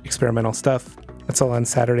experimental stuff. That's all on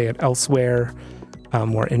Saturday at Elsewhere.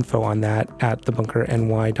 More info on that at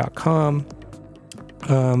thebunkerny.com.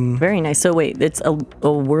 Very nice. So wait, it's a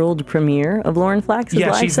world premiere of Lauren Flax's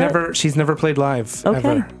live set? she's never played live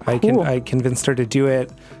ever. Cool. I convinced her to do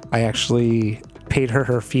it. I actually paid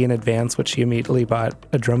her fee in advance, which she immediately bought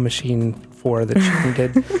a drum machine for that she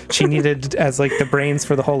needed. She needed as like the brains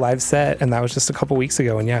for the whole live set, and that was just a couple weeks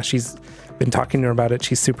ago. And she's been talking to her about it.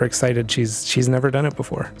 She's super excited. She's never done it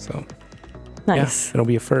before, so nice. It'll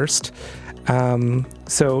be a first.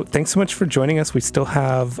 So thanks so much for joining us. We still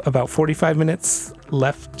have about 45 minutes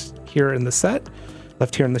left here in the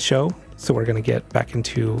show. So we're going to get back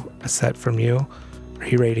into a set from you. Are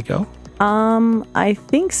you ready to go? I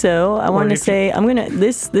think so. I want to say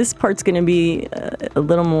this part's going to be a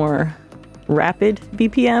little more rapid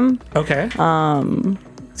BPM. Okay.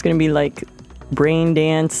 It's going to be like brain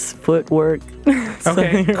dance, footwork.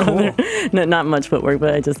 Okay, cool. No, not much footwork,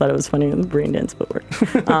 but I just thought it was funny with brain dance footwork.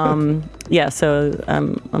 So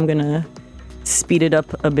I'm going to speed it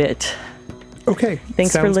up a bit. Okay.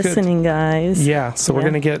 Thanks for listening, guys. Yeah, so we're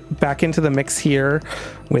going to get back into the mix here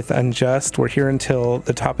with Unjust. We're here until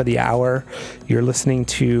the top of the hour. You're listening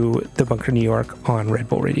to The Bunker New York on Red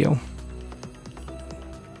Bull Radio.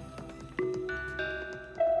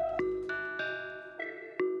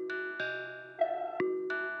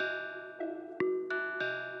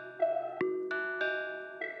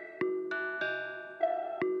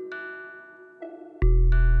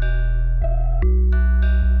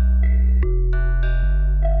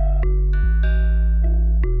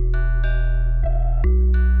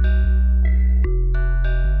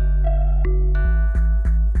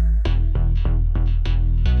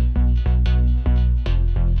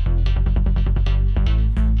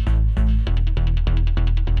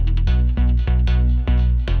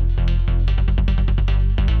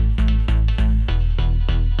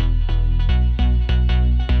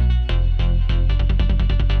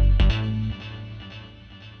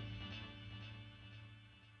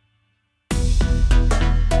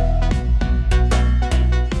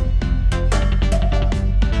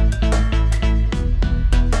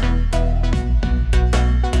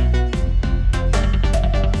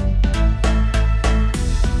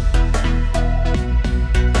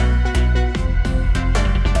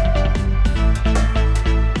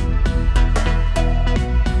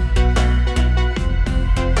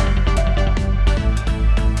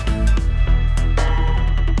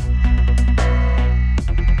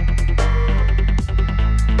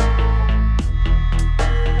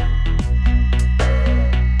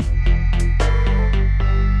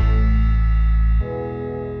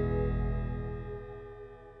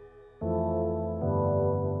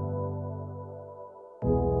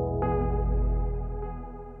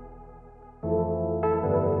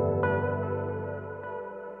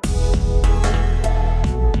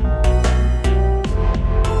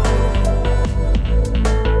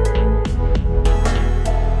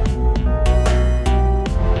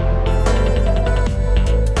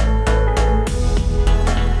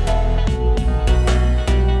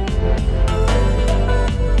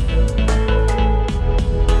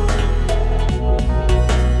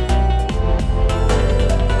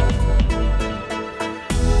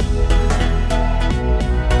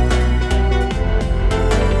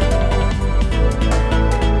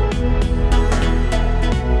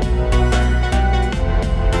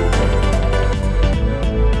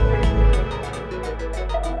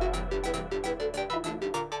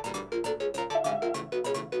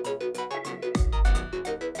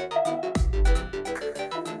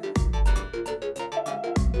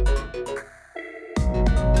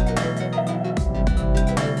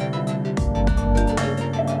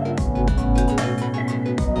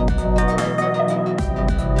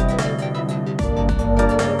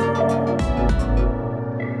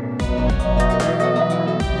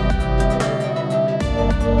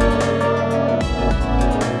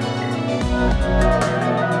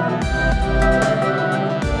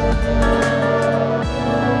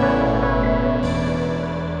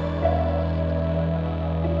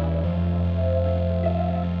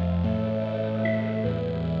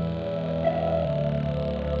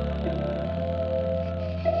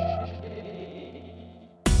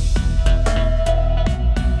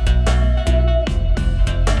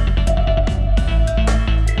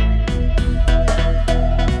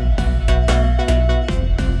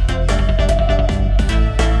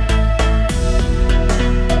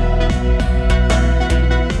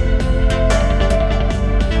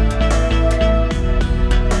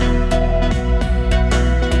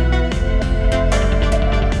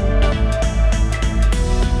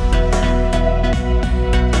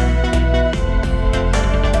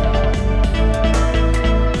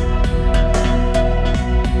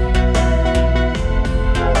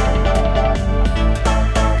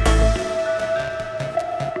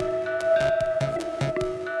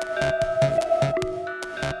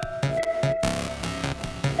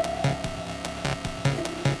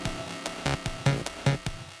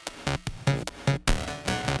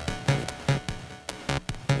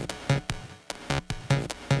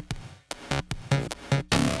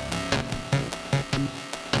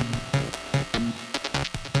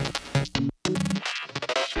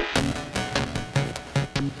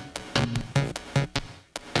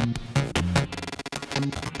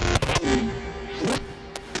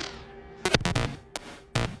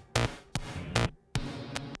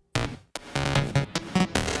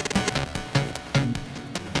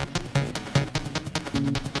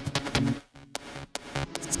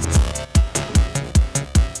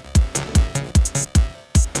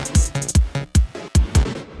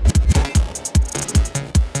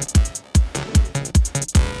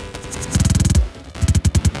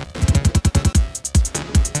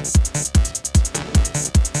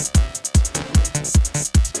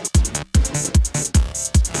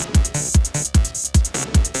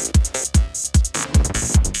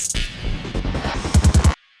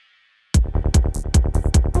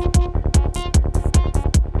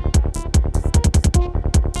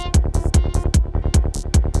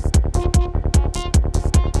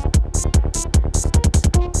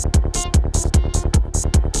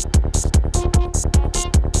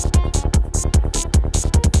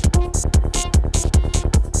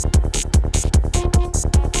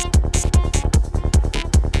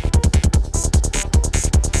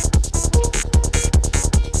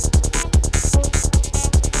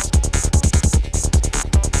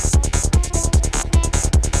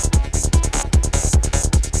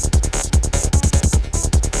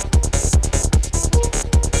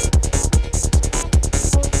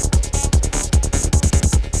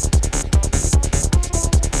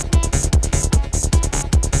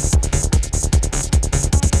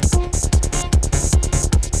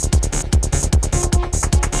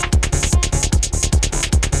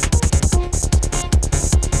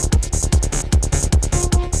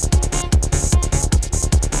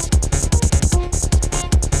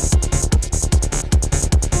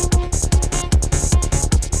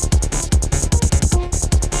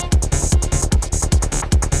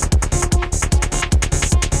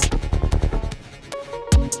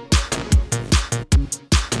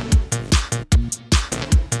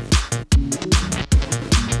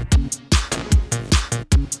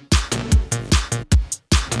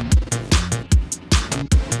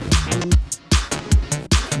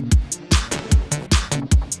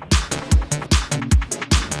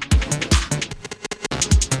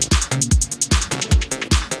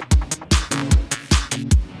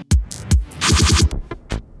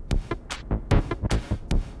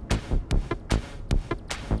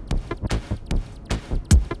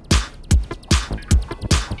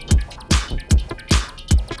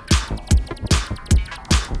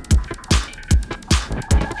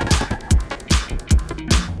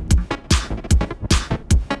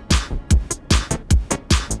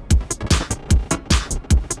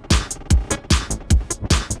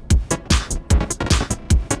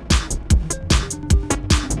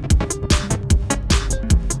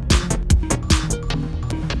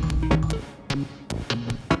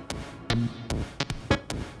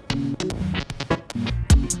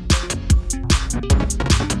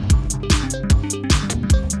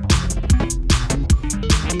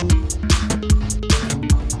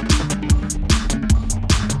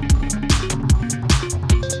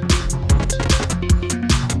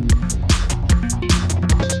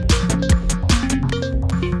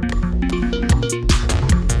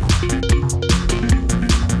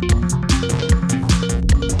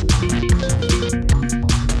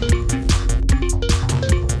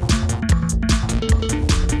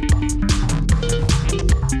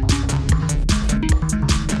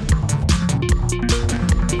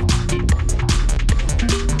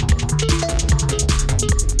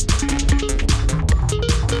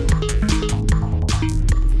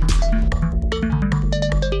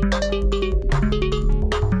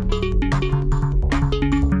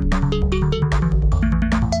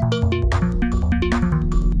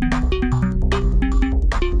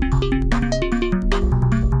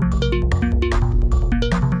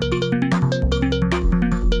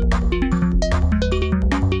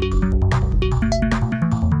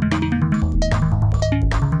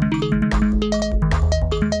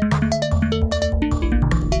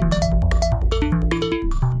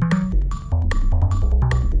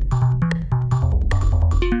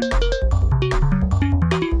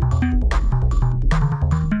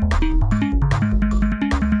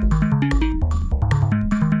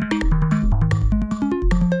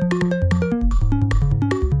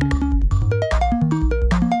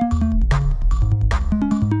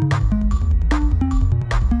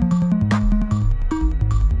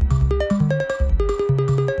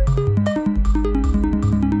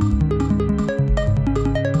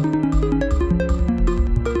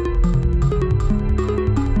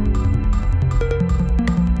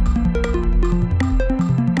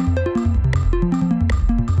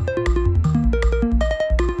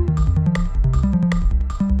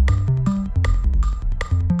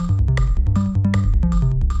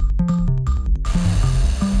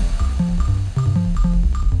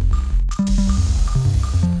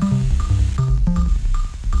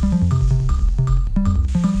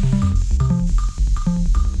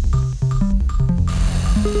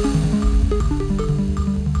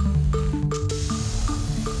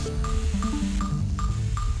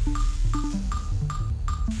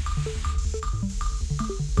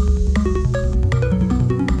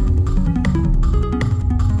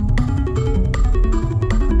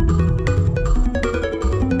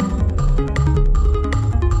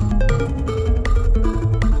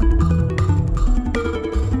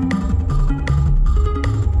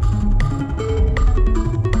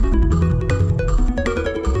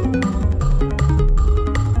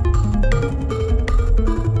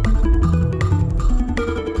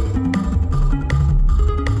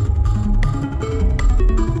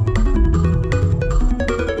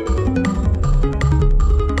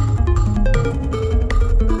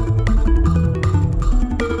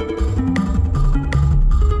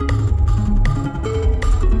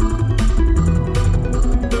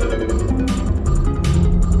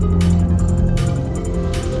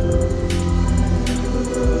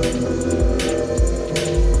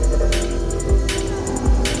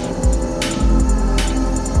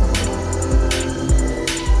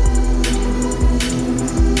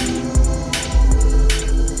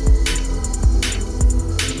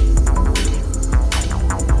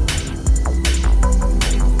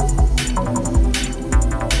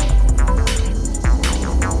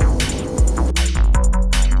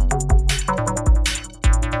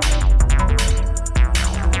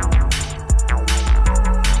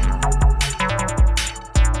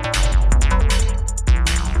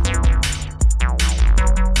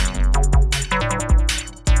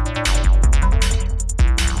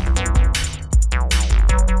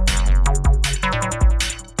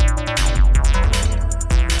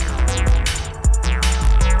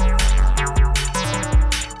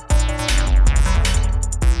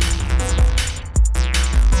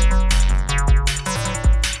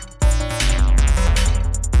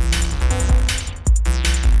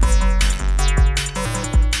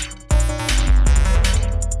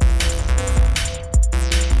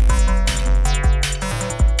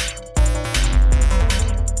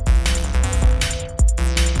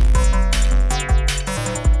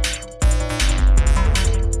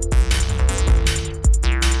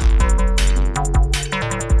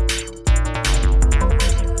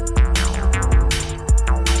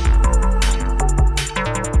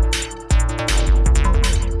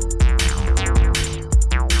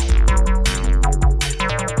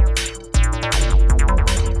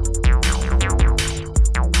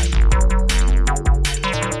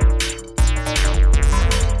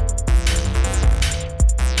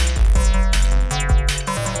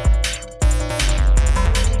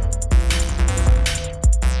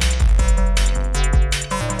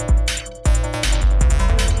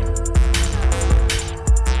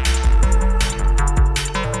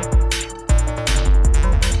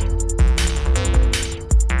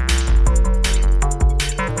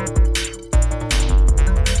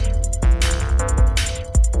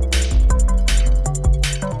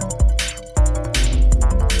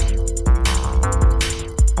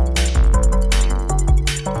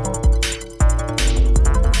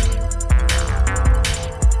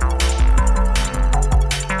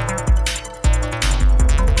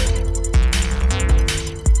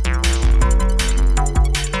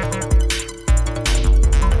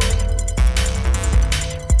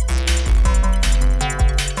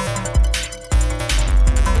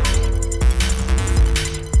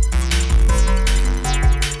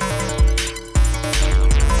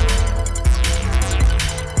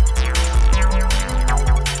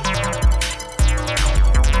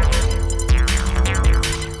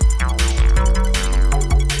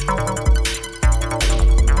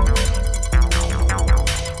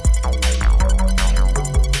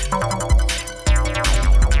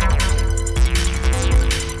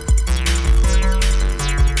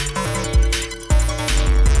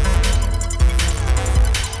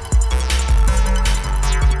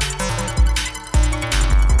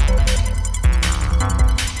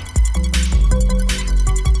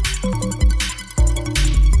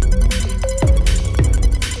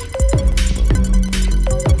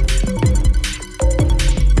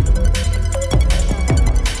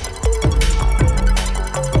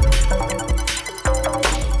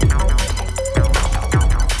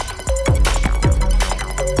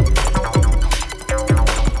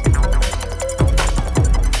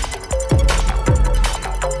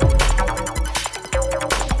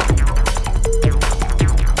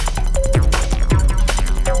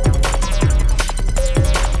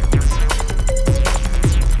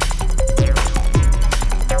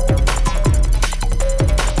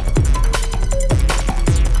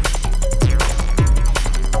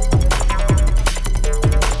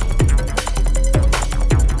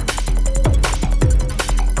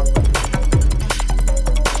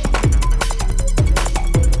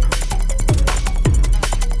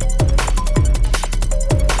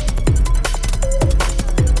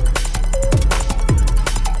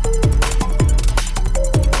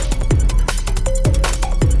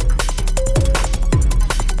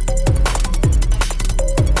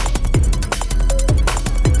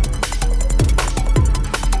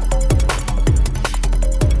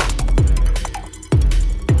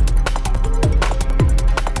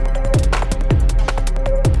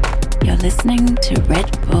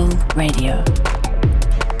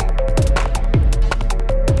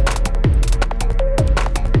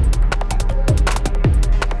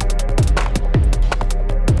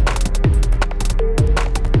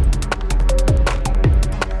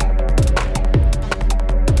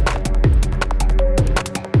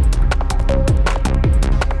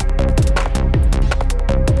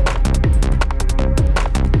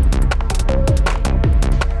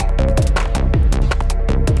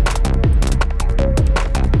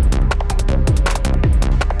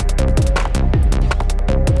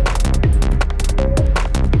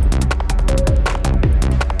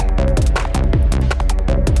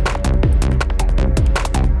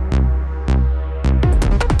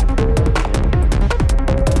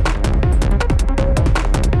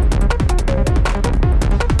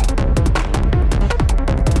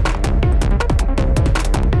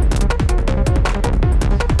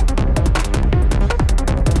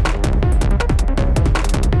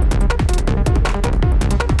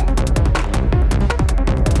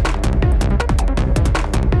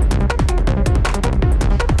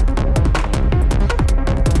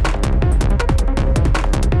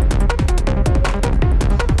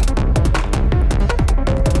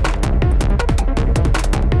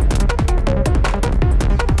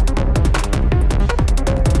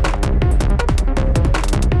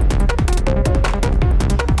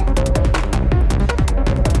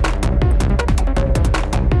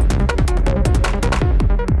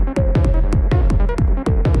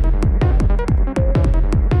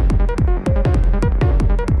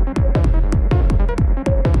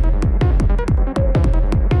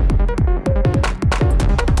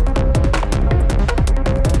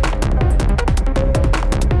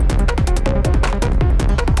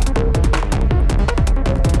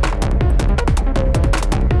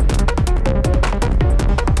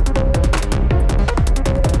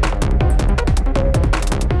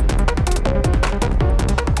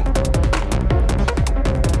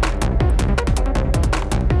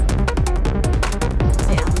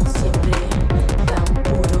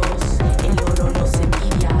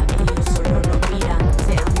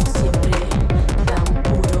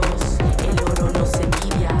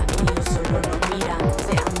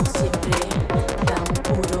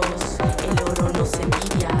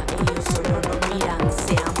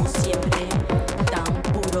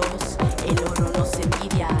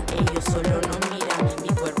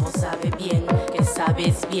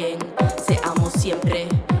 Seamos siempre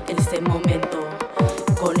en este momento,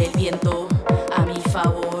 con el viento a mi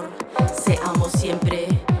favor. Seamos siempre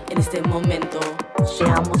en este momento,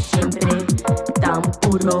 seamos siempre tan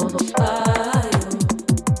puros.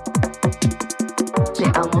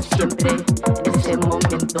 Seamos siempre en este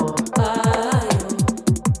momento.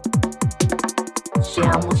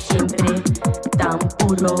 Seamos siempre tan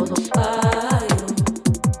puros.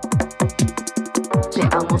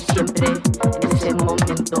 Seamos siempre en ese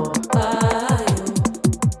momento.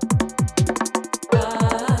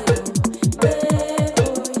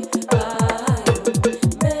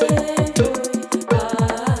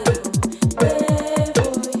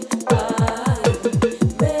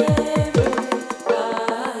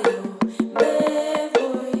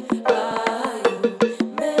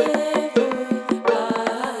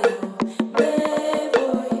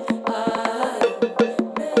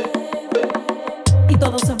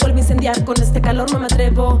 Con este calor no me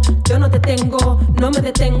atrevo, yo no te tengo, no me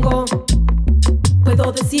detengo.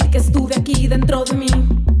 Puedo decir que estuve aquí dentro de mí.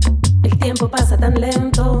 El tiempo pasa tan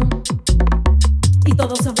lento y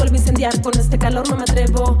todo se vuelve a incendiar. Con este calor no me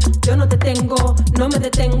atrevo, yo no te tengo, no me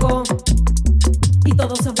detengo. Y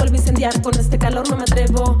todo se vuelve a incendiar. Con este calor no me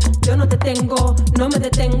atrevo, yo no te tengo, no me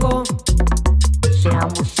detengo.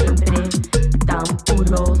 Seamos siempre tan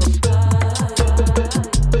puros.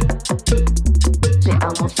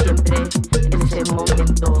 Seamos siempre en ese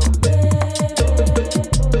momento.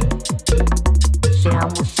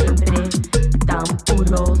 Seamos siempre tan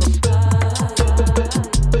puros.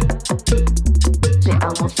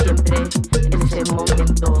 Seamos siempre en ese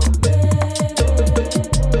momento.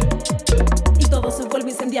 Y todo se vuelve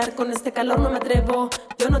a incendiar. Con este calor no me atrevo,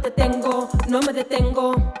 yo no te tengo, no me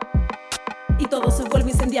detengo. Y todo se vuelve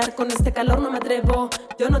a incendiar. Con este calor no me atrevo,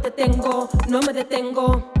 yo no te tengo, no me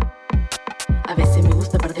detengo. A veces me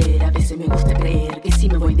gusta perder, a veces me gusta creer que si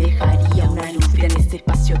me voy dejaría una luz fría en este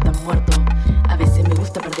espacio tan muerto. A veces me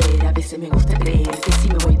gusta perder, a veces me gusta creer que si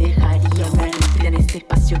me voy dejaría una luz fría en este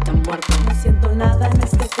espacio tan muerto. No siento nada en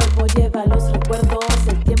este cuerpo, lleva los recuerdos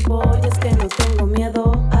del tiempo y es que no tengo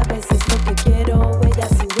miedo. A veces lo que quiero,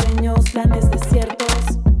 huellas y sueños, planes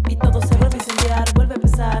desiertos. Y todo se vuelve a incendiar, vuelve a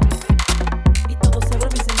empezar. Y todo se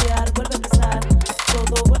vuelve a incendiar, vuelve a empezar.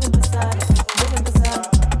 Todo vuelve a empezar, vuelve a empezar.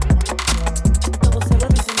 Todo se vuelve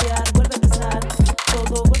a incendiar, vuelve a empezar.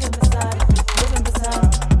 Todo vuelve a empezar, vuelve a empezar.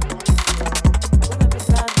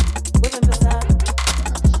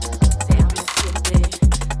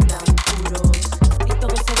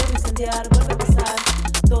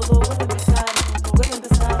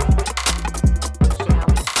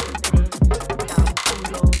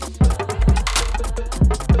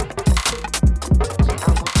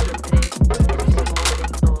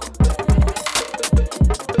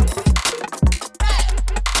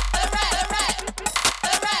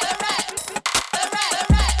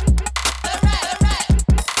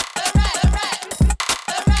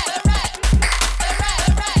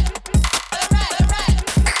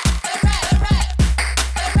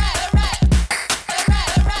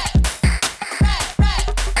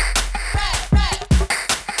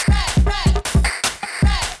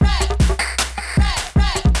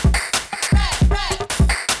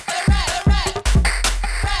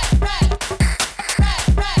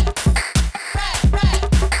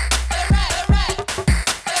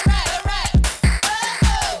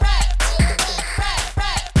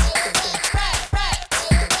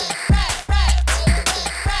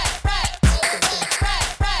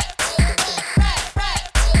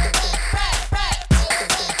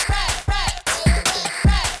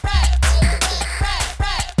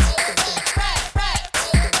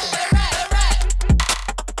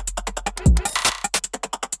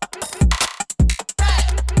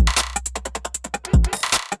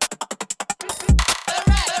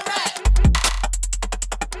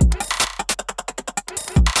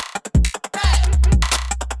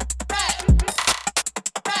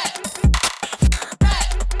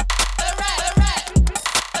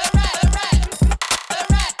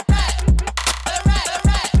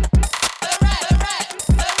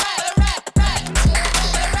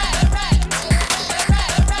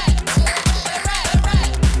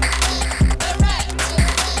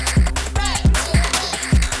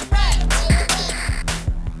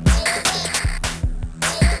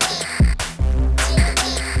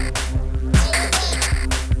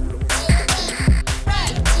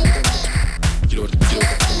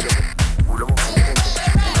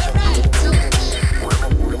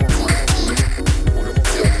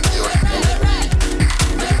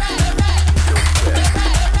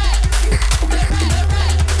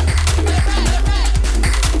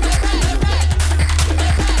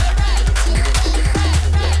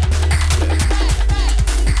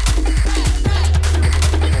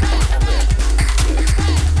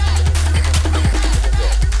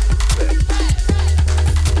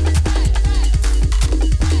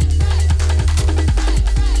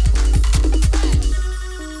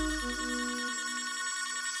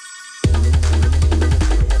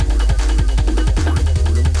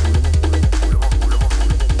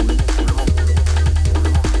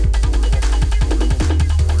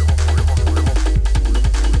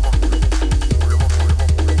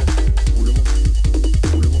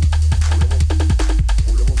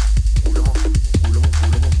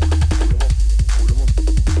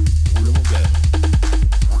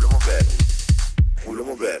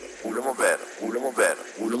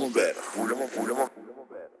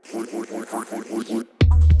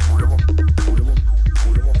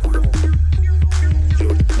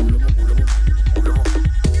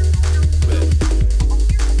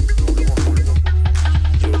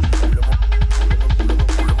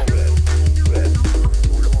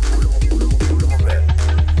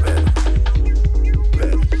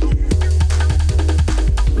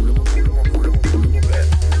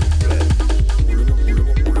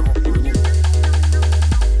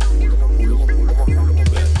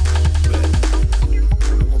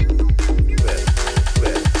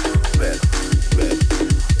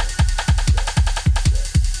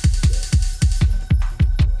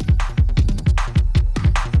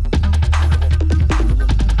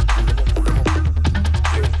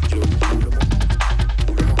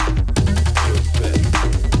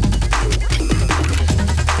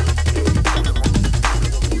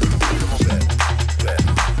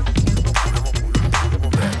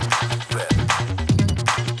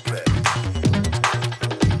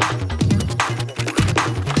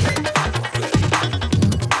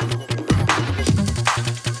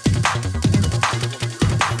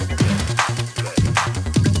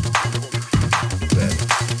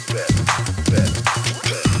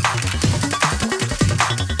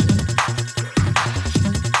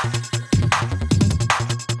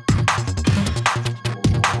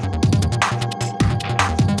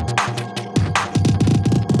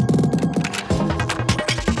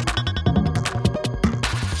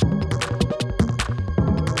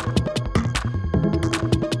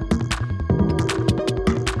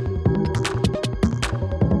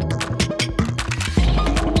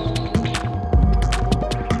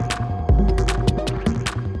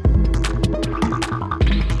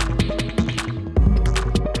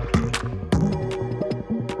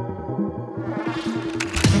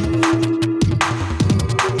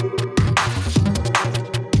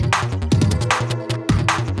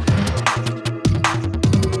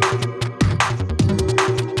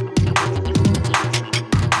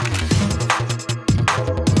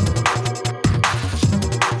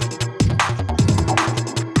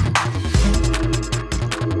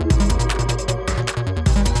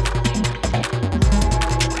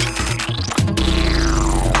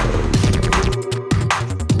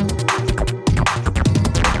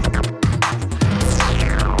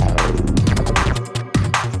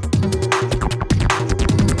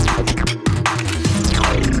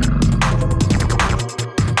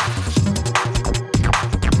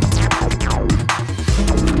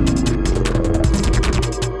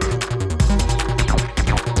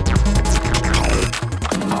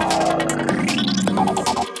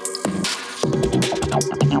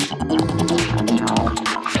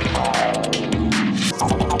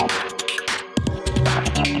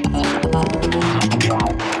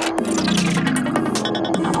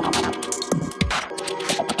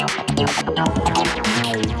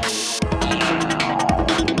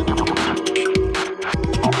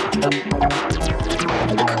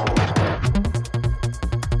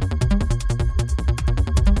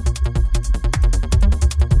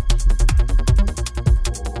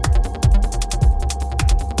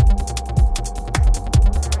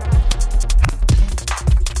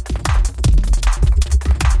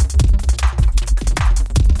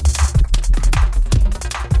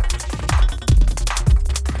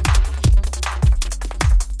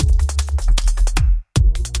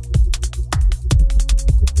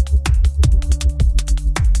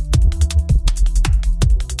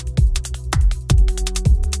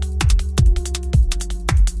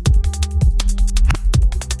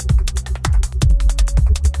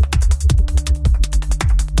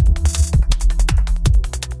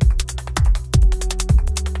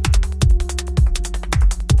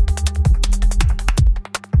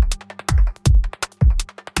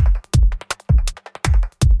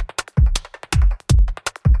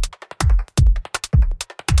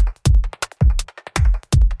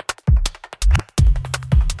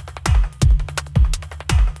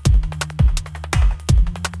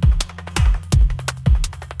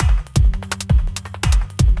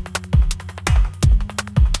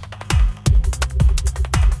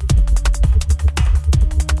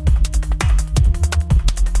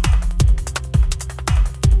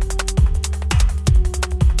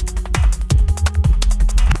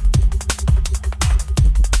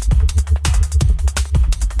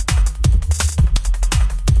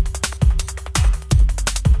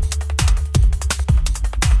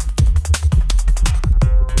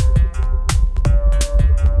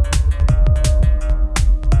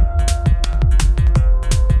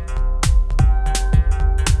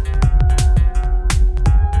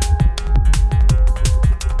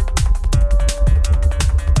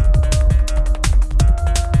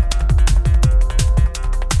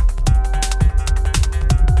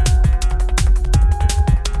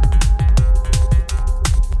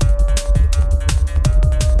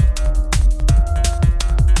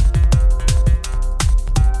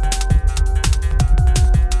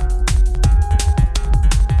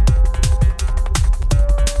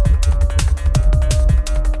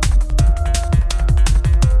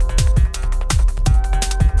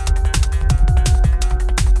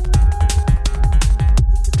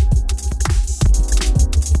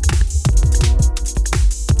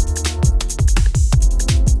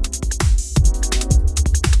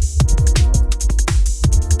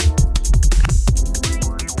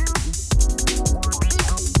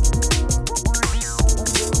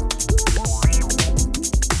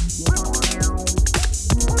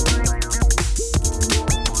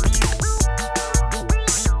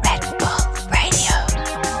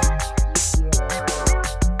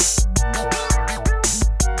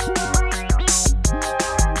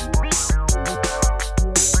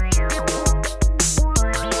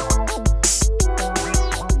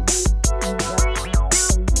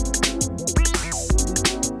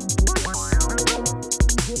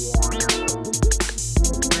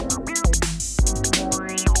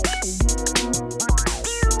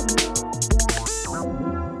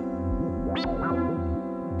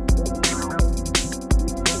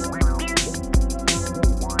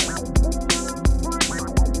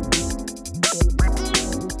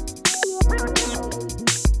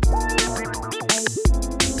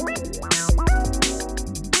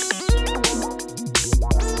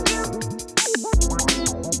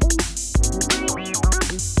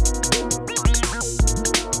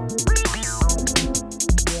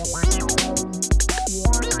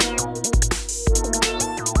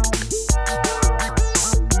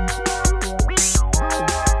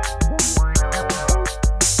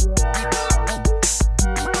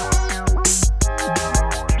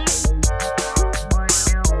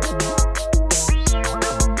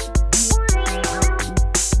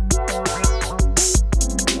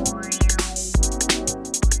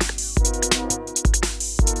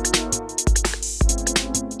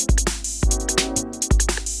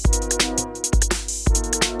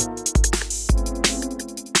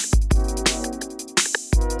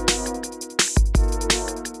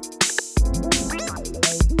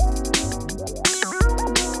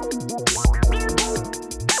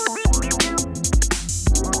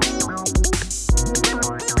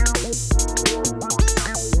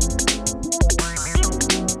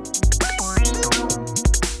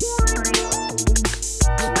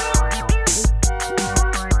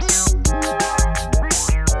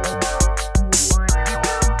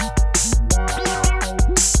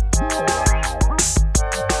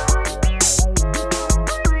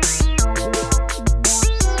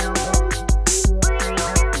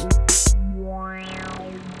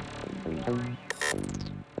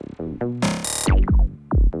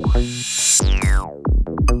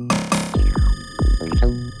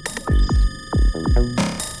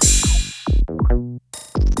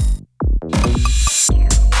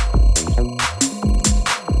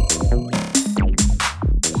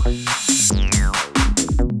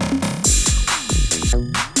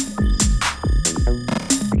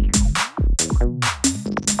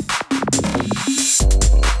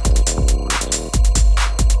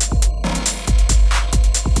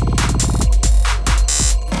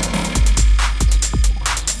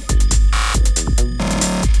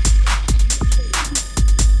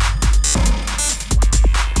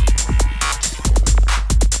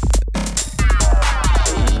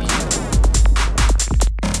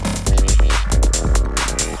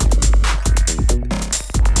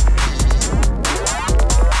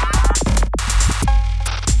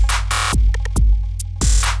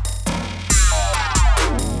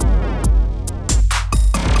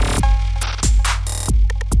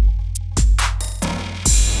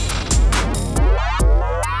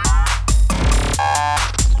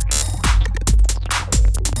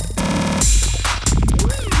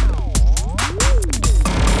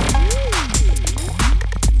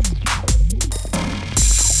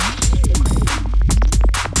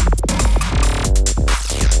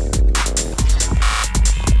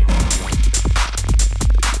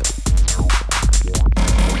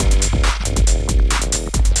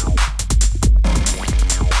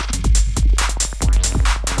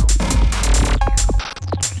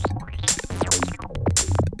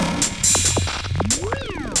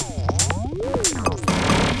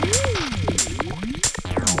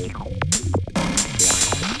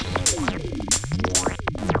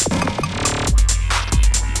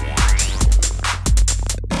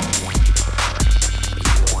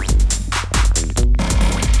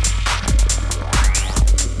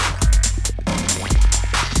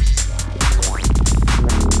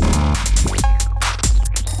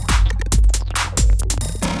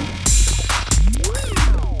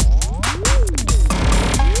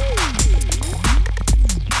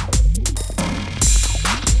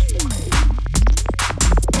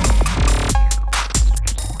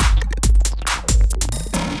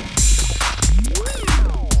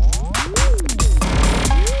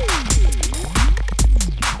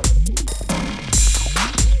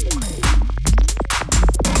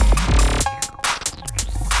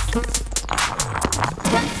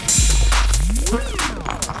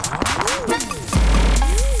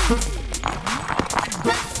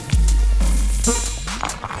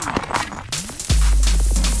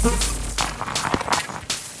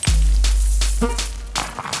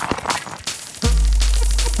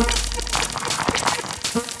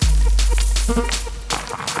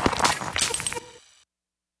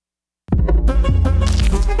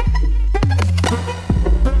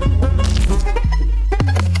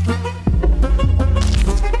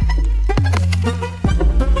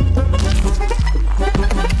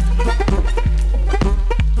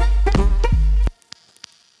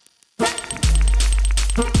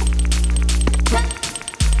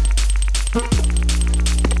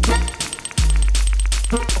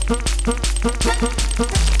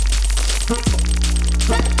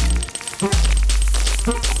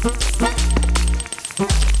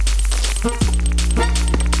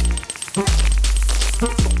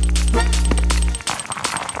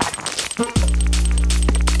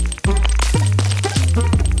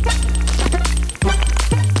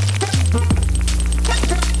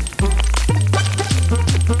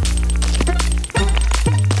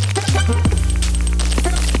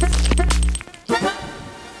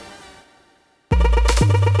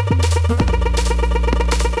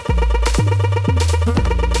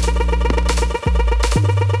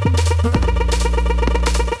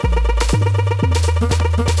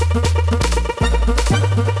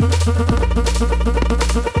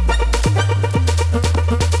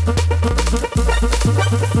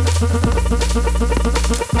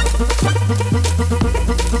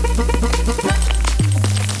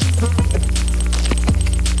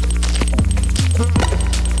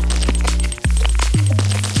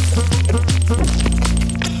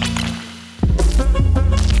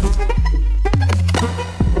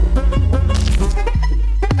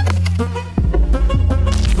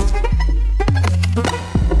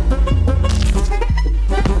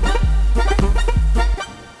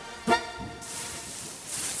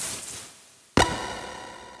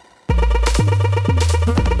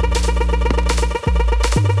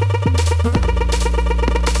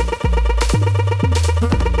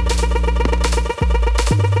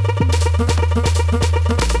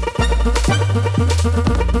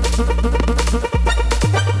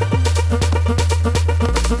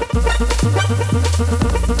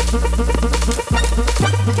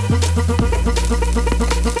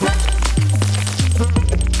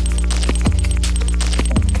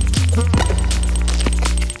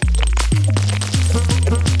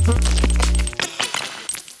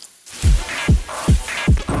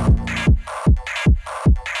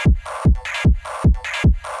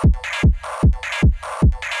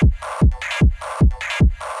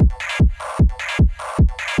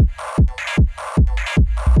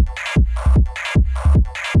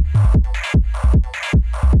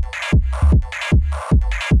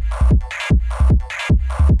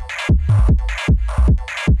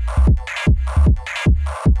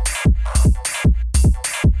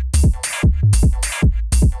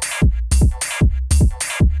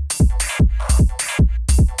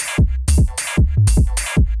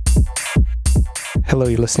 Hello,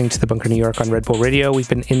 you're listening to The Bunker New York on Red Bull Radio. We've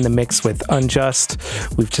been in the mix with Unjust.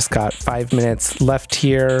 We've just got 5 minutes left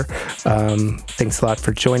here. Thanks a lot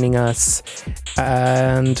for joining us.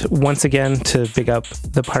 And once again, to big up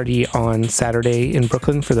the party on Saturday in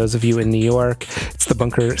Brooklyn, for those of you in New York, it's the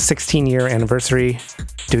Bunker 16-year anniversary.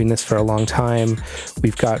 Doing this for a long time.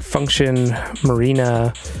 We've got Function,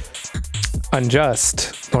 Marina,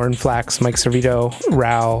 Unjust, Lauren Flax, Mike Servito,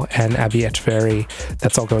 Rao, and Abby Echeverry.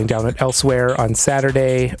 That's all going down at Elsewhere on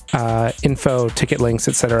Saturday. Info, ticket links,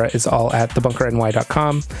 etc. is all at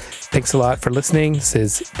thebunkerny.com. Thanks a lot for listening. This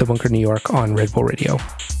is The Bunker New York on Red Bull Radio.